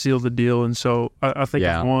didn't seal the deal. And so I think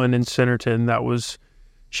Yeah. of one in Centerton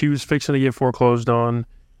she was fixing to get foreclosed on.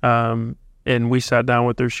 And we sat down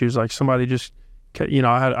with her. She was like, somebody just,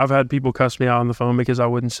 I've had people cuss me out on the phone because I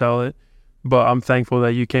wouldn't sell it, but I'm thankful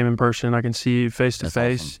that you came in person. I can see you face to That's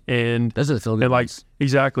face. awesome. And Those are the feel good like, ones.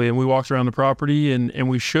 exactly. And we walked around the property and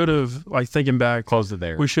we should have, like thinking back, Closed it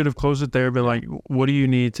there. we should have closed it there, been like, what do you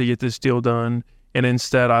need to get this deal done? And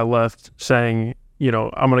instead I left saying,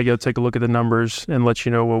 I'm going to go take a look at the numbers and let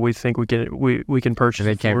you know what we think we can purchase.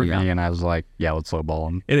 They it came for. to me, and I was like, "Yeah, let's lowball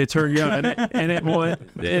them. And it turned,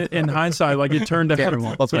 in hindsight, like it turned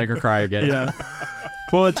out, Let's make her cry again." yeah.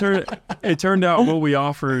 Well, it turned out what we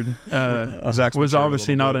offered Zach's was matured a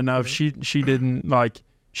obviously little not bit. enough. She didn't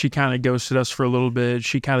she kind of ghosted us for a little bit.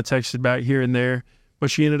 She kind of texted back here and there,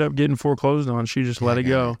 but she ended up getting foreclosed on. She just let it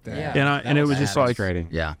go. Yeah. And it was just like, frustrating.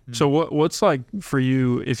 Yeah. so what's like for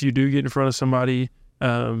you if you do get in front of somebody,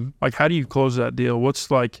 like how do you close that deal? What's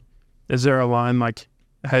like, is there a line like,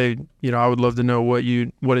 hey, I would love to know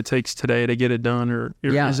what it takes today to get it done, or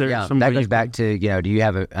is there That somebody? goes back to, do you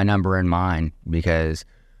have a number in mind? Because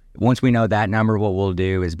once we know that number, what we'll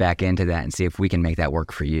do is back into that and see if we can make that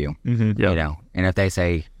work for you. Yeah. And if they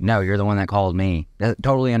say, no, you're the one that called me,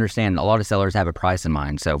 totally understand. A lot of sellers have a price in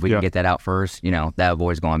mind. So if we Yeah. can get that out first, that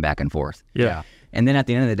avoids going back and forth. Yeah. And then at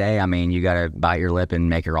the end of the day, I mean, you got to bite your lip and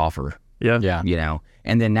make your offer, Yeah.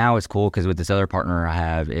 And then now it's cool because with this other partner I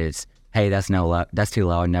have, it's, hey, that's too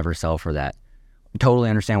low. I'd never sell for that. Totally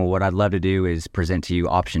understand. Well, what I'd love to do is present to you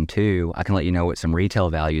option 2. I can let you know what some retail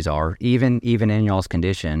values are, even in y'all's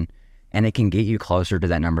condition, and it can get you closer to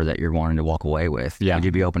that number that you're wanting to walk away with. Yeah. Would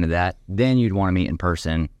you be open to that? Then you'd want to meet in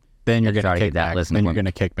person. Then you're and going try to to kick get that back. listing Then you're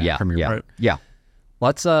appointment. going to kick back from your Right. Yeah.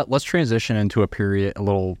 Let's transition into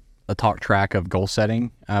a talk track of goal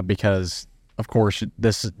setting, because of course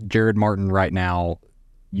this Jared Martin right now,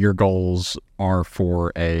 your goals are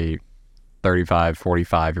for a 35,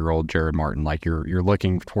 45-year-old Jared Martin. Like you're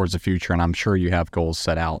looking towards the future, and I'm sure you have goals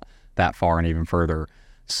set out that far and even further.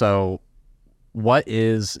 So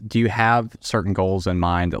do you have certain goals in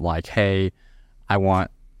mind that like, hey, I want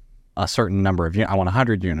a certain number of units, I want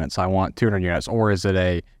 100 units, I want 200 units, or is it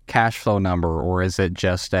a cash flow number, or is it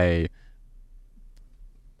just I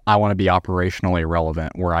I want to be operationally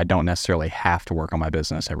relevant where I don't necessarily have to work on my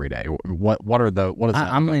business every day? What is that?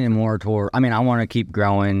 I'm leaning more toward. I mean, I want to keep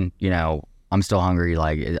growing. I'm still hungry.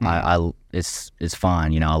 Like it's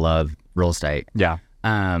fun. I love real estate. Yeah.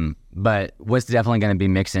 But what's definitely going to be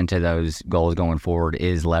mixed into those goals going forward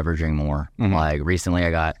is leveraging more. Like recently,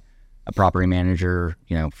 I got a property manager,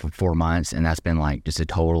 for 4 months, and that's been like just a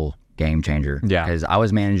total game changer. Yeah. Because I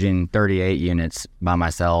was managing 38 units by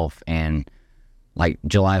myself, and like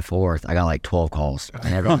July 4th, I got like 12 calls,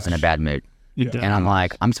 and everyone's in a bad mood. Yeah. And I'm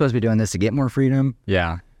like, I'm supposed to be doing this to get more freedom.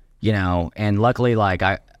 Yeah. And luckily, like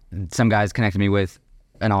some guys connected me with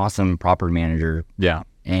an awesome property manager. Yeah.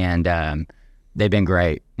 And they've been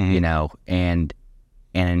great, and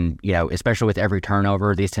especially with every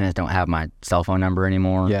turnover, these tenants don't have my cell phone number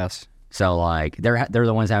anymore. Yes. So like they're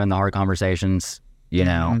the ones having the hard conversations,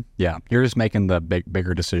 Yeah. You're just making the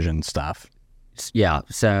bigger decision stuff. Yeah.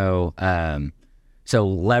 So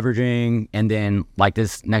leveraging, and then like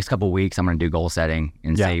this next couple of weeks, I'm going to do goal setting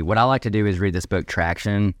and see. What I like to do is read this book,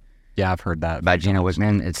 Traction. Yeah, I've heard that. By Gino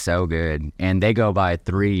Wickman. It's so good. And they go by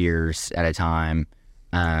 3 years at a time,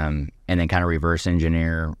 and then kind of reverse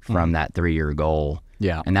engineer from that 3-year goal.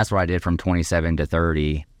 Yeah. And that's what I did from 27 to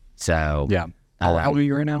 30. So yeah. How old are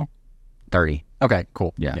you right now? 30. Okay,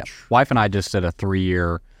 cool. Yeah. Wife and I just did a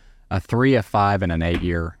 3-year, a 3, a 5, and an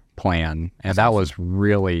 8-year plan. And that was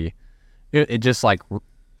really, it just like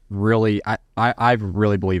really, I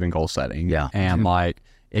really believe in goal setting. Yeah. And like,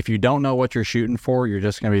 if you don't know what you're shooting for, you're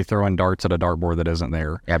just going to be throwing darts at a dartboard that isn't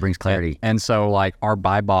there. Yeah, it brings clarity. And so like our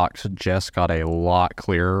buy box just got a lot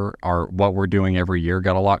clearer. What we're doing every year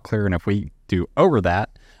got a lot clearer. And if we do over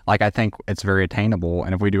that, like I think it's very attainable.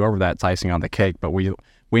 And if we do over that, it's icing on the cake. But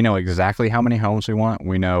we know exactly how many homes we want.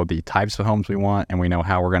 We know the types of homes we want, and we know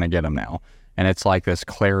how we're going to get them now. And it's like this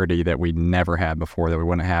clarity that we never had before, that we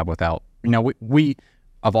wouldn't have without, we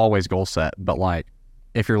have always goal set. But like,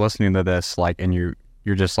 if you're listening to this, like, and you're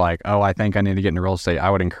just like, oh, I think I need to get into real estate, I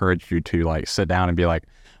would encourage you to like sit down and be like,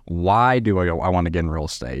 why do I want to get in real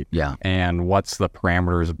estate? Yeah. And what's the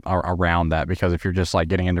parameters around that? Because if you're just like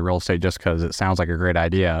getting into real estate just because it sounds like a great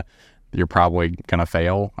idea, you're probably going to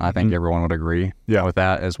fail. I think everyone would agree with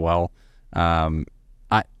that as well.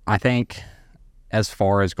 I think as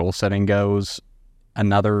far as goal setting goes,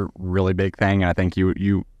 another really big thing, and I think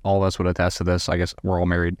you all of us would attest to this, I guess we're all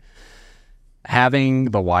married, having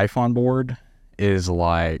the wife on board is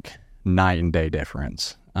like night and day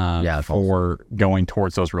difference for going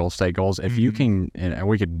towards those real estate goals. If you can, and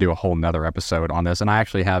we could do a whole nother episode on this, and I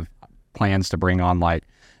actually have plans to bring on like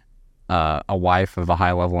a wife of a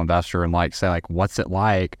high level investor and like say like, what's it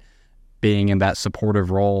like being in that supportive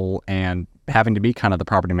role and having to be kind of the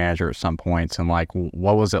property manager at some points, and like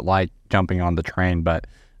what was it like jumping on the train? But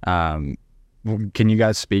can you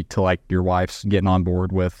guys speak to like your wife's getting on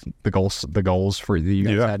board with the goals for you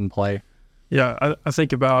guys had in play? Yeah, I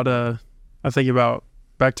think about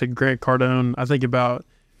back to Grant Cardone. I think about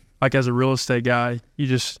like as a real estate guy, you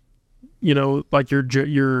just like your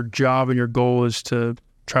job and your goal is to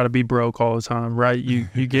try to be broke all the time, right?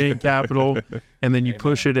 You gain capital and then you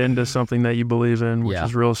push it into something that you believe in, which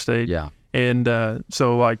is real estate. Yeah. And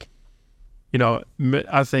so like,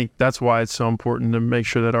 I think that's why it's so important to make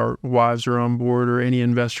sure that our wives are on board, or any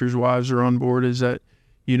investors' wives are on board, is that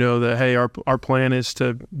that, hey, our plan is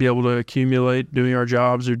to be able to accumulate doing our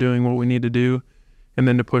jobs or doing what we need to do, and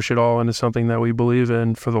then to push it all into something that we believe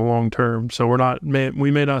in for the long term. So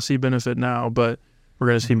we may not see benefit now, but we're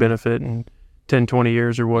going to see benefit in 10, 20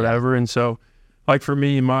 years or whatever. And so like for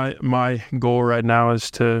me, my goal right now is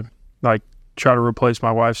to like try to replace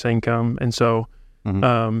my wife's income. And so,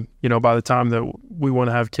 by the time that we want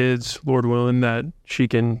to have kids, Lord willing, that she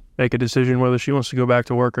can make a decision whether she wants to go back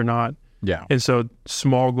to work or not. Yeah. And so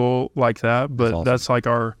small goal like that, but that's like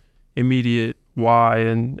our immediate why,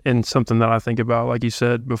 and something that I think about, like you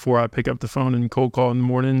said, before I pick up the phone and cold call in the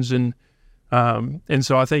mornings. And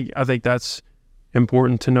so I think that's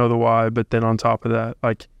important to know the why, but then on top of that,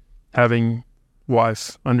 like having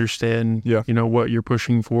wife understand, what you're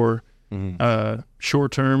pushing for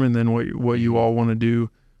short term, and then what you all want to do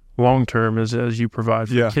long term as you provide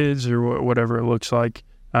for kids or whatever it looks like.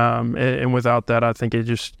 And without that, I think it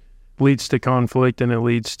just leads to conflict, and it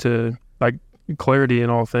leads to like clarity in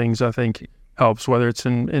all things. I think helps, whether it's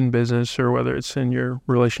in business or whether it's in your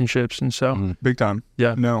relationships. And so big time.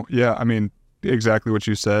 Yeah. No. Yeah. I mean, exactly what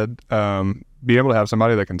you said. Be able to have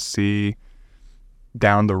somebody that can see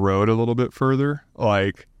down the road a little bit further.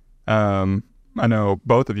 Like, I know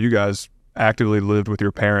both of you guys actively lived with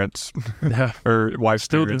your parents or wife's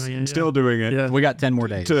parents. Still doing it. Yeah. We got 10 more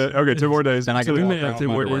days. 10 more days. Then I can have 10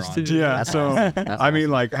 more days too. Yeah. So, I mean,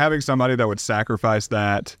 like having somebody that would sacrifice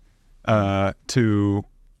that to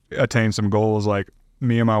attain some goals. Like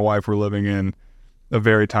me and my wife were living in a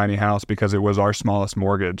very tiny house because it was our smallest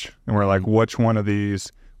mortgage. And we're like, which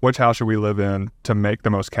house should we live in to make the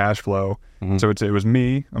most cash flow? So it was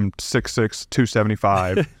me. I'm 6'6",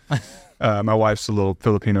 275. My wife's a little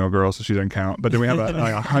Filipino girl, so she doesn't count. But then we have a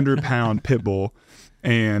 100-pound pit bull,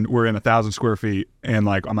 and we're in 1,000 square feet. And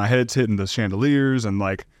like my head's hitting the chandeliers, and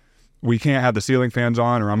like we can't have the ceiling fans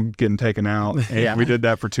on, or I'm getting taken out. And we did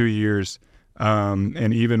that for 2 years.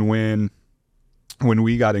 And even when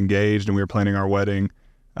we got engaged and we were planning our wedding,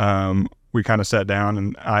 we kind of sat down,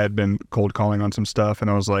 and I had been cold calling on some stuff, and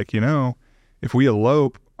I was like, if we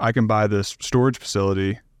elope, I can buy this storage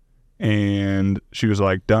facility. And she was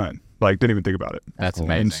like, done. Like, didn't even think about it. That's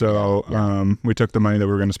amazing. And so we took the money that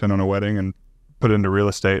we were going to spend on a wedding and put it into real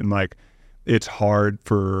estate. And like, it's hard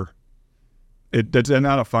it's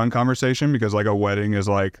not a fun conversation, because like a wedding is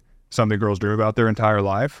like something girls dream about their entire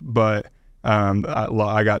life. But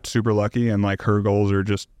I got super lucky, and like her goals are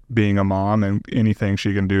just being a mom and anything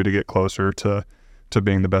she can do to get closer to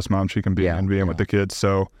being the best mom she can be and being with the kids.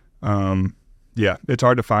 So it's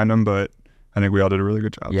hard to find them, but I think we all did a really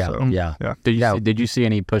good job. Yeah. Did you see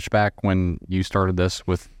any pushback when you started this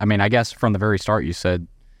with, I mean, I guess from the very start you said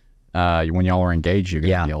when y'all were engaged, you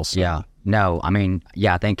got deals. Yeah. No, I mean,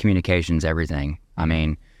 I think communication's everything. I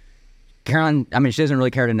mean, Caroline, she doesn't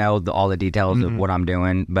really care to know all the details of what I'm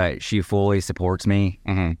doing, but she fully supports me,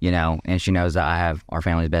 and she knows that I have our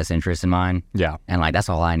family's best interest in mind. Yeah. And like, that's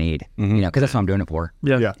all I need, because that's what I'm doing it for.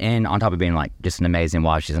 Yeah. And on top of being like just an amazing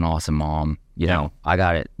wife, she's an awesome mom. I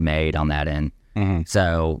got it made on that end.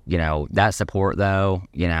 So, that support though,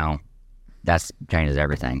 that changes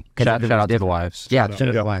everything. Shout out to the wives. Yeah, shout out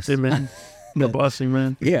to the wives. Amen. The blessing,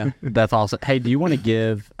 man. Yeah. That's awesome. Hey, do you want to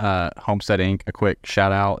give Homestead Inc. a quick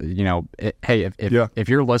shout out? If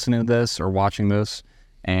you're listening to this or watching this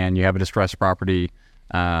and you have a distressed property,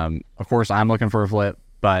 of course I'm looking for a flip,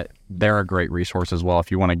 but they're a great resource as well.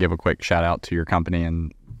 If you want to give a quick shout out to your company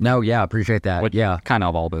and appreciate that. What kind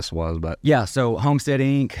of all this was, but so Homestead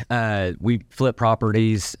Inc. We flip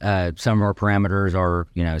properties. Some of our parameters are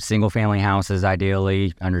single family houses,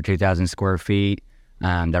 ideally under 2,000 square feet.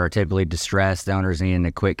 That are typically distressed. The owners needing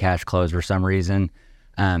a quick cash close for some reason.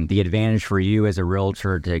 The advantage for you as a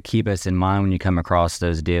realtor to keep us in mind when you come across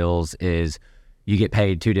those deals is you get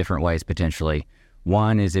paid two different ways potentially.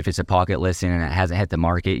 One is if it's a pocket listing and it hasn't hit the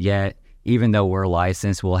market yet, even though we're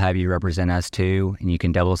licensed, we'll have you represent us too, and you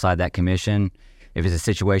can double side that commission. If it's a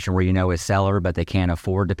situation where a seller, but they can't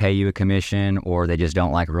afford to pay you a commission, or they just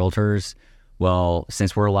don't like realtors, well,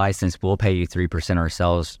 since we're licensed, we'll pay you 3%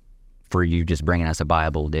 ourselves for you just bringing us a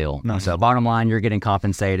buyable deal. Nice. So bottom line, you're getting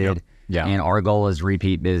compensated. Yeah. And our goal is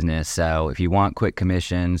repeat business. So if you want quick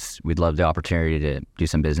commissions, we'd love the opportunity to do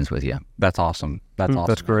some business with you. That's awesome. That's awesome.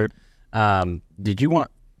 That's great.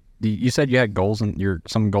 You said you had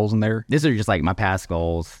some goals in there? These are just like my past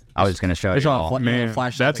goals. I was just going to show you all. Man,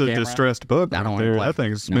 that's a distressed book. I don't want to. That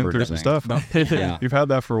thing's been through some stuff. You've had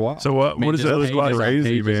that for a while. So what does it look like?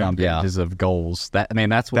 Crazy, man. Pages of goals. That's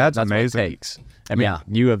amazing. What it takes.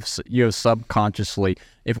 You have subconsciously,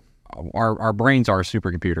 if our brains are a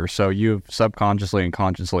supercomputer, so you have subconsciously and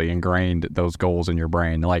consciously ingrained those goals in your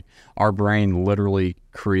brain. Like our brain literally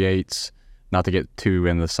creates, not to get too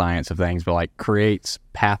into the science of things, but like creates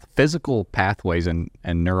physical pathways and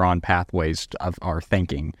neuron pathways of our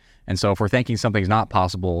thinking. And so if we're thinking something's not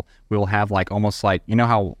possible, we'll have like almost like,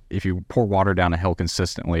 how if you pour water down a hill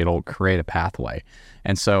consistently, it'll create a pathway.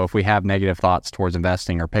 And so if we have negative thoughts towards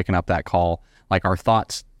investing or picking up that call, like our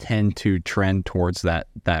thoughts tend to trend towards that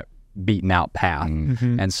beaten out path.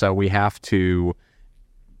 And so we have to,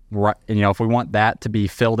 if we want that to be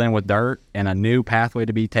filled in with dirt and a new pathway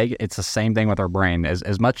to be taken, it's the same thing with our brain.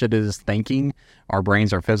 As much as it is thinking, our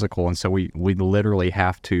brains are physical. And so we literally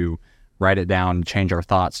have to write it down and change our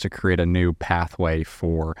thoughts to create a new pathway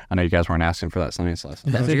for, I know you guys weren't asking for that science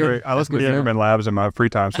lesson. That's great. I listen to Human Labs in my free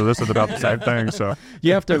time, so this is about the same thing. So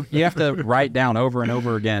you have to write down over and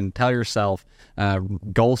over again, tell yourself,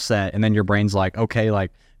 goal set, and then your brain's like, okay,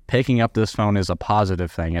 like picking up this phone is a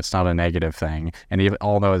positive thing. It's not a negative thing. And even,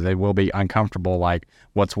 although they will be uncomfortable, like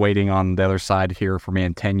what's waiting on the other side here for me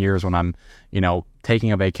in 10 years when I'm,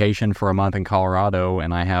 taking a vacation for a month in Colorado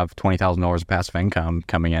and I have $20,000 of passive income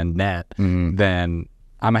coming in net, then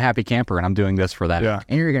I'm a happy camper and I'm doing this for that. Yeah.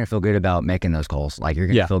 And you're going to feel good about making those calls. Like you're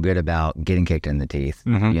going to feel good about getting kicked in the teeth,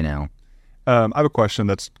 I have a question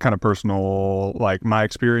that's kind of personal, like my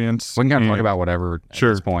experience. We can kind of talk about whatever at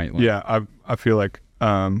this point. Yeah, I feel like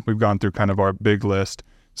we've gone through kind of our big list.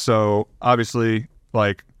 So obviously,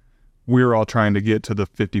 like we're all trying to get to the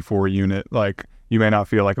 54 unit. Like you may not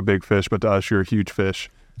feel like a big fish, but to us, you're a huge fish.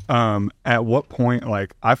 At what point,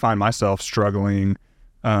 like, I find myself struggling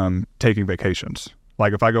taking vacations.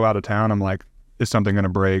 Like, if I go out of town, I'm like, is something going to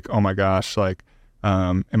break? Oh my gosh, like,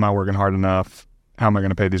 am I working hard enough? How am I going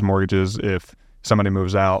to pay these mortgages if somebody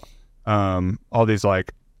moves out? All these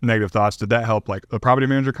like negative thoughts. Did that help like the property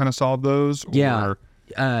manager kind of solve those? Yeah.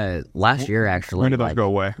 Last year, actually. When did that like, go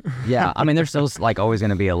away? Yeah. I mean, there's still like always going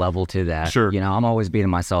to be a level to that. Sure. You know, I'm always beating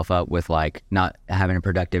myself up with like not having a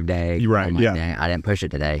productive day. You're right. I'm like, Yeah. "Dang, I didn't push it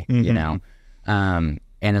today, Mhm. you know? And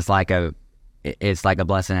it's like a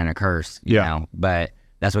blessing and a curse, you Yeah. know, but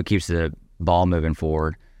that's what keeps the ball moving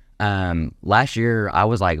forward. Last year I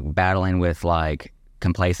was like battling with like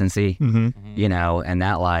complacency, you know, and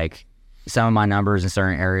that like some of my numbers in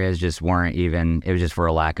certain areas just weren't even, it was just for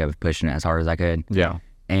a lack of pushing it as hard as I could. Yeah.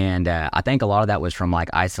 And I think a lot of that was from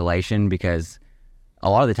like isolation, because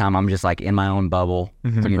a lot of the time I'm just like in my own bubble,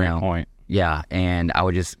 That's a you great know. point. Yeah, and I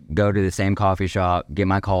would just go to the same coffee shop, get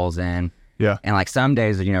my calls in. Yeah. And like some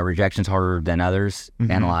days, you know, rejection's harder than others,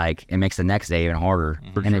 and like it makes the next day even harder.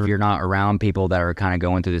 And if you're not around people that are kind of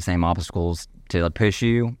going through the same obstacles to push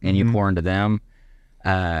you, and you pour into them,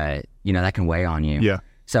 you know, that can weigh on you. Yeah.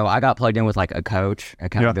 So I got plugged in with like a coach,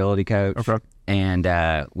 accountability coach. Okay. And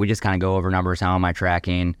we just kind of go over numbers. How am I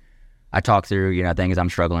tracking? I talk through, you know, things I'm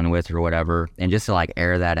struggling with or whatever. And just to like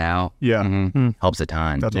air that out Yeah. helps a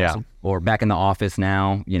ton. That's awesome. Or back in the office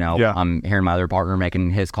now, you know, Yeah. I'm hearing my other partner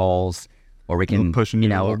making his calls. Or we can, Pushing you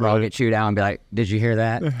you a know, little I'll bit. get chewed out and be like, did you hear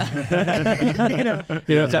that?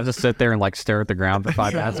 You don't have to sit there and like stare at the ground for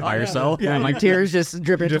 5 minutes by yourself. Yeah, my tears just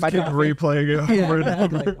dripping into Just my keep replaying it over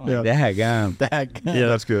and over. Yeah. Yeah.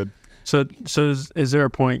 That's good. So is there a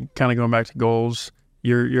point, kind of going back to goals?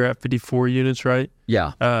 You're at 54 units, right?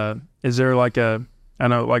 Yeah. Is there like I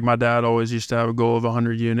know like my dad always used to have a goal of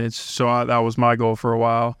 100 units, so that was my goal for a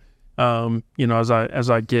while. You know, as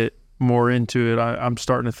I get more into it, I'm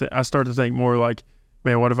starting to I start to think more like,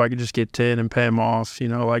 man, what if I could just get 10 and pay them off? You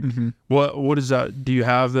know, like what is that? Do you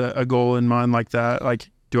have a goal in mind like that? Like,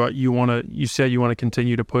 you said you want to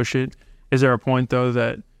continue to push it. Is there a point though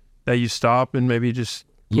that you stop and maybe just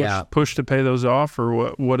push to pay those off,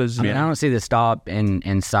 or what is? I mean, I don't see the stop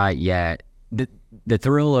in sight yet. The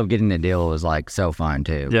thrill of getting the deal is like so fun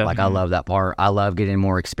too. Yeah. Like I love that part. I love getting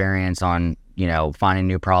more experience on, you know, finding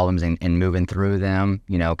new problems and moving through them,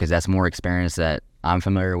 you know, because that's more experience that I'm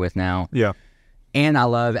familiar with now. Yeah. And I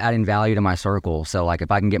love adding value to my circle. So like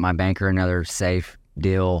if I can get my banker another safe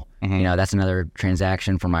deal, you know, that's another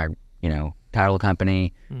transaction for my, you know, title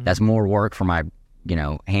company. That's more work for my, you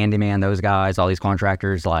know, handyman, those guys, all these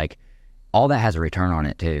contractors, like all that has a return on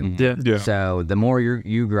it too. Yeah. So the more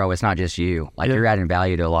you grow, it's not just you. Like you're adding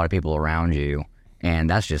value to a lot of people around you, and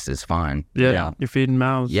that's just as fun. Yeah. You're feeding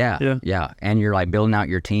mouths. Yeah. And you're like building out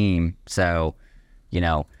your team. So, you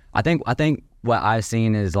know, I think what I've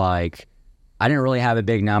seen is like, I didn't really have a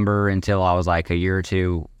big number until I was like a year or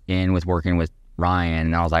two in with working with Ryan,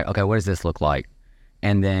 and I was like, okay, what does this look like?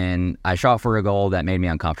 And then I shot for a goal that made me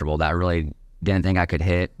uncomfortable, that I really didn't think I could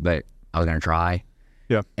hit, but I was going to try.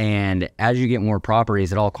 Yeah. And as you get more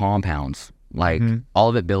properties, it all compounds. Like all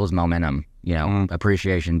of it builds momentum, you know,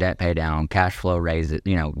 appreciation, debt pay down, cash flow raises,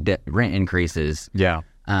 you know, rent increases. Yeah.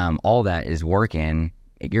 All that is working.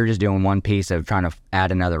 You're just doing one piece of trying to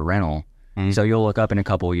add another rental. So you'll look up in a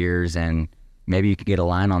couple of years and maybe you could get a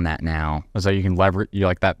line on that now. So you can leverage, you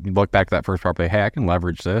like that, you look back to that first property, hey, I can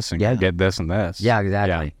leverage this and get this and this. Yeah,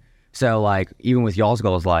 exactly. Yeah. So like even with y'all's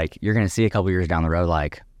goals, like you're going to see a couple of years down the road,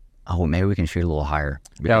 like, oh, maybe we can shoot a little higher.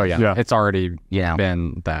 Oh yeah. Yeah. It's already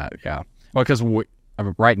been that. Yeah. Well, because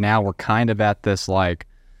right now we're kind of at this, like,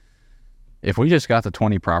 if we just got to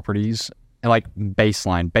 20 properties, and like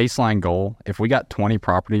baseline goal, if we got 20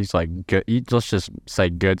 properties, like good, let's just say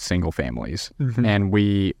good single families,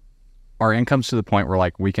 and our income's to the point where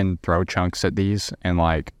like we can throw chunks at these and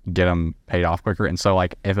like get them paid off quicker. And so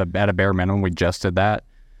like if at a bare minimum we just did that,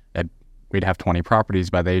 we'd have 20 properties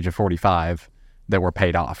by the age of 45 that were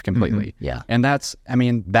paid off completely. Yeah. And that's, I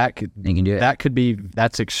mean, that could, You can do it.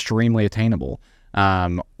 that's extremely attainable.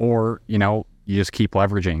 Or, you know, you just keep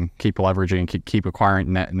leveraging, keep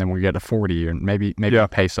acquiring net, and then we get to 40, and maybe you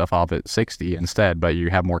pay stuff off at 60 instead, but you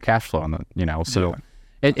have more cash flow on the, you know, so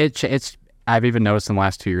it's, I've even noticed in the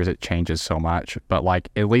last 2 years, it changes so much, but like,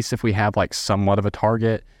 at least if we have like somewhat of a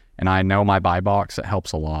target and I know my buy box, it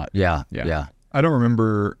helps a lot. Yeah. I don't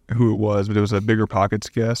remember who it was, but it was a Bigger Pockets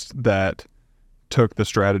guest that took the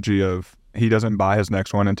strategy of he doesn't buy his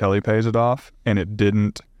next one until he pays it off, and it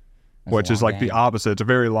didn't which is like the opposite. It's a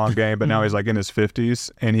very long game, but now he's like in his 50s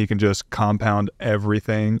and he can just compound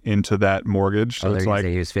everything into that mortgage. So it's like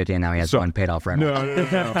he was 50 and now he has one paid off rental.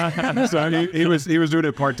 No. So he was doing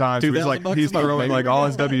it part time. So he's throwing like all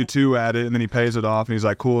his W-2 at it, and then he pays it off, and he's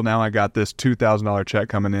like, cool, now I got this $2,000 check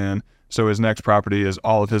coming in. So his next property is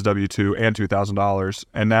all of his W-2 and $2,000.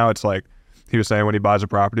 And now it's like, he was saying when he buys a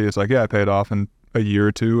property, it's like, yeah, I pay it off in a year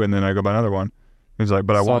or two, and then I go buy another one. He's like,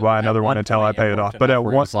 but I won't buy another one until I pay it off. But at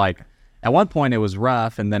one point it was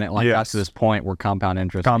rough, and then it got to this point where compound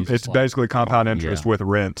interest. It's basically compound interest with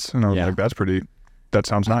rents, and I was like, that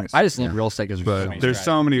sounds nice. I just think real estate is. But there's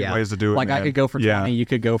so many ways to do it. Like man. I could go for 20, you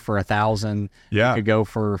could go for 1,000. Yeah, you could go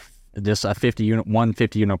for just a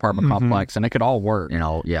 50-unit apartment complex, and it could all work.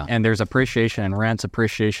 And there's appreciation in rents,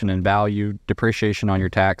 appreciation in value, depreciation on your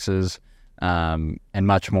taxes, and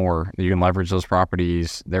much more. You can leverage those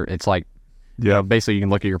properties. It's like. Yeah, basically you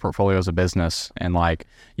can look at your portfolio as a business, and like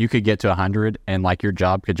you could get to 100, and like your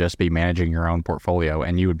job could just be managing your own portfolio,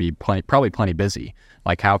 and you would be probably plenty busy.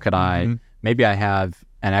 Like how could maybe I have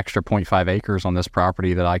an extra 0.5 acres on this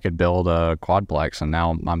property that I could build a quadplex, and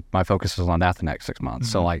now my focus is on that the next 6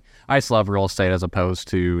 months. So like I just love real estate as opposed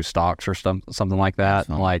to stocks or something like that.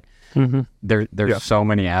 And like there's so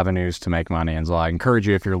many avenues to make money, and so I encourage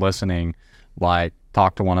you, if you're listening, like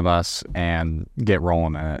talk to one of us and get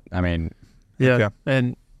rolling in it. I mean. Yeah.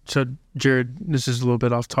 And so, Jared, this is a little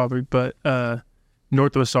bit off topic, but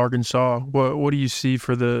Northwest Arkansas, what do you see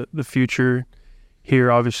for the future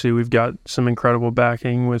here? Obviously, we've got some incredible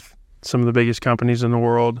backing with some of the biggest companies in the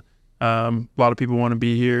world. A lot of people want to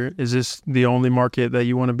be here. Is this the only market that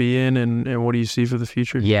you want to be in, and what do you see for the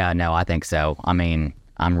future? Yeah, no, I think so. I mean,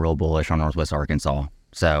 I'm real bullish on Northwest Arkansas.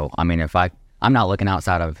 So, I mean, I'm not looking out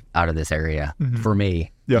of this area for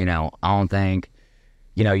me. Yep. I don't think,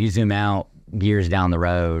 you zoom out years down the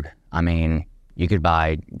road, I mean, you could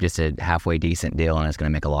buy just a halfway decent deal and it's going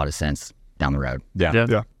to make a lot of sense down the road.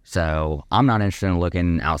 Yeah. So I'm not interested in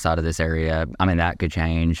looking outside of this area. I mean, that could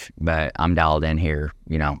change, but I'm dialed in here.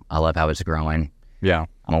 I love how it's growing. Yeah.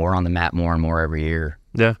 We're on the map more and more every year.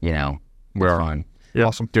 Yeah. We're fun. Yeah.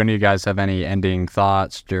 Awesome. Do any of you guys have any ending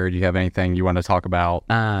thoughts? Jared, do you have anything you want to talk about?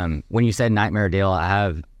 When you said nightmare deal, I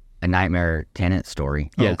have a nightmare tenant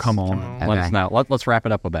story. Yes. Oh, come on. Okay. Let us know. Let's wrap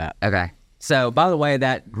it up with that. Okay. So, by the way,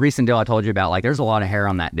 that recent deal I told you about, like, there's a lot of hair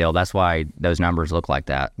on that deal. That's why those numbers look like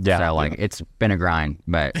that. Yeah. So, like, it's been a grind,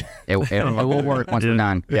 but it will work once we're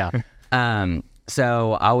done. Yeah.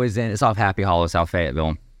 So I was it's off Happy Hollow, South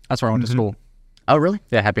Fayetteville. That's where I went to school. Oh, really?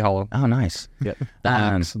 Yeah, Happy Hollow. Oh, nice. Yeah.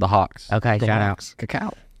 The Hawks. Okay, shout out.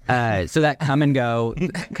 Cacao. So that come and go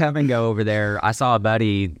over there. I saw a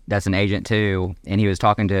buddy that's an agent too, and he was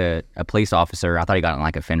talking to a police officer. I thought he got in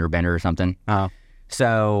like a fender bender or something.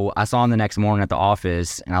 So I saw him the next morning at the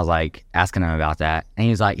office, and I was like asking him about that. And he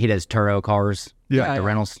was like, he does Turo cars, like the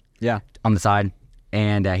rentals, on the side.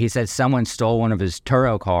 And he said someone stole one of his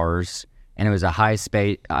Turo cars, and it was a high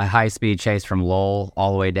speed chase from Lowell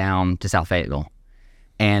all the way down to South Fayetteville.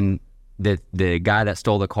 And the guy that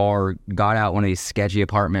stole the car got out one of these sketchy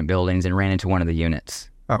apartment buildings and ran into one of the units.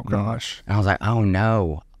 Oh gosh! And I was like, oh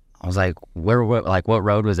no. I was like, what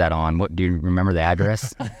road was that on? What do you remember the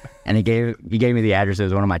address? And he gave me the address. It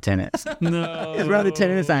was one of my tenants. No. It's one of the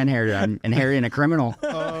tenants I inheriting a criminal.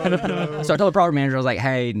 Oh, no. So I told the property manager, I was like,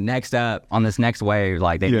 hey, next up on this next wave,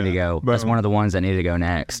 like they need to go. That's one of the ones that need to go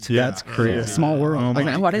next. Yeah, that's crazy. Small world. Oh, I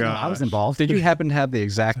didn't know I was involved. Did you happen to have the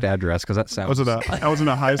exact address? Because that sounds. I was in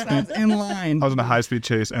a high speed. in line. I was in a high speed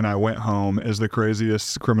chase, and I went home. Is the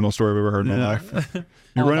craziest criminal story I've ever heard in my life.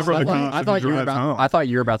 You run in front of the cops. I thought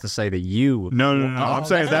you were about to say that you. No. I'm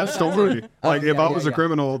saying that story. Like if I was a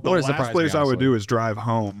criminal, the last place I would do is drive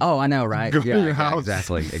home. Oh, I know, right? Go to your house.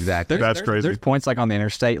 Exactly. That's crazy. There's points like on the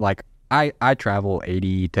interstate, like I travel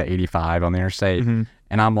 80 to 85 on the interstate, and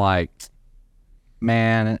I'm like,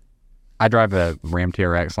 man, I drive a Ram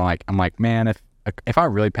TRX. I'm like, man, if I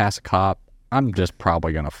really pass a cop, I'm just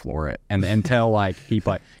probably gonna floor it, and until like he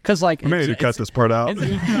because like I may need to cut this part out.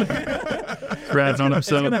 Brad's on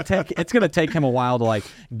himself. It's gonna take him a while to like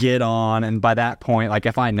get on, and by that point, like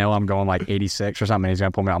if I know I'm going like 86 or something, he's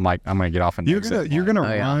gonna pull me out. I'm gonna get off and you're gonna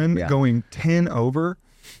run going 10 over.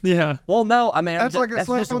 Yeah. Well, no, I mean that's like a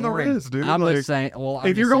slap on the wrist, dude. I'm like, just saying. Well,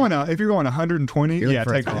 if you're going 120,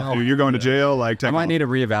 take off. Dude, you're going to jail. Like, I might need to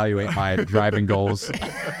reevaluate my driving goals.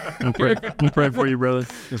 I'm praying for you, brother.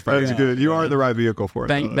 That's good. You are the right vehicle for it.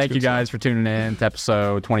 Thank you guys for tuning in to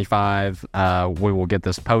episode 25. We will get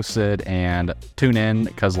this posted, and tune in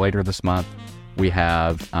because later this month we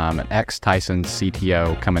have an ex-Tyson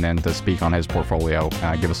CTO coming in to speak on his portfolio,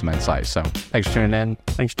 give us some insights. So thanks for tuning in.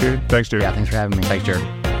 Thanks, Jared. Thanks, Jared. Yeah, thanks for having me. Thanks, Jared.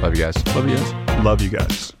 Love you guys. Love you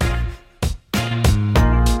guys.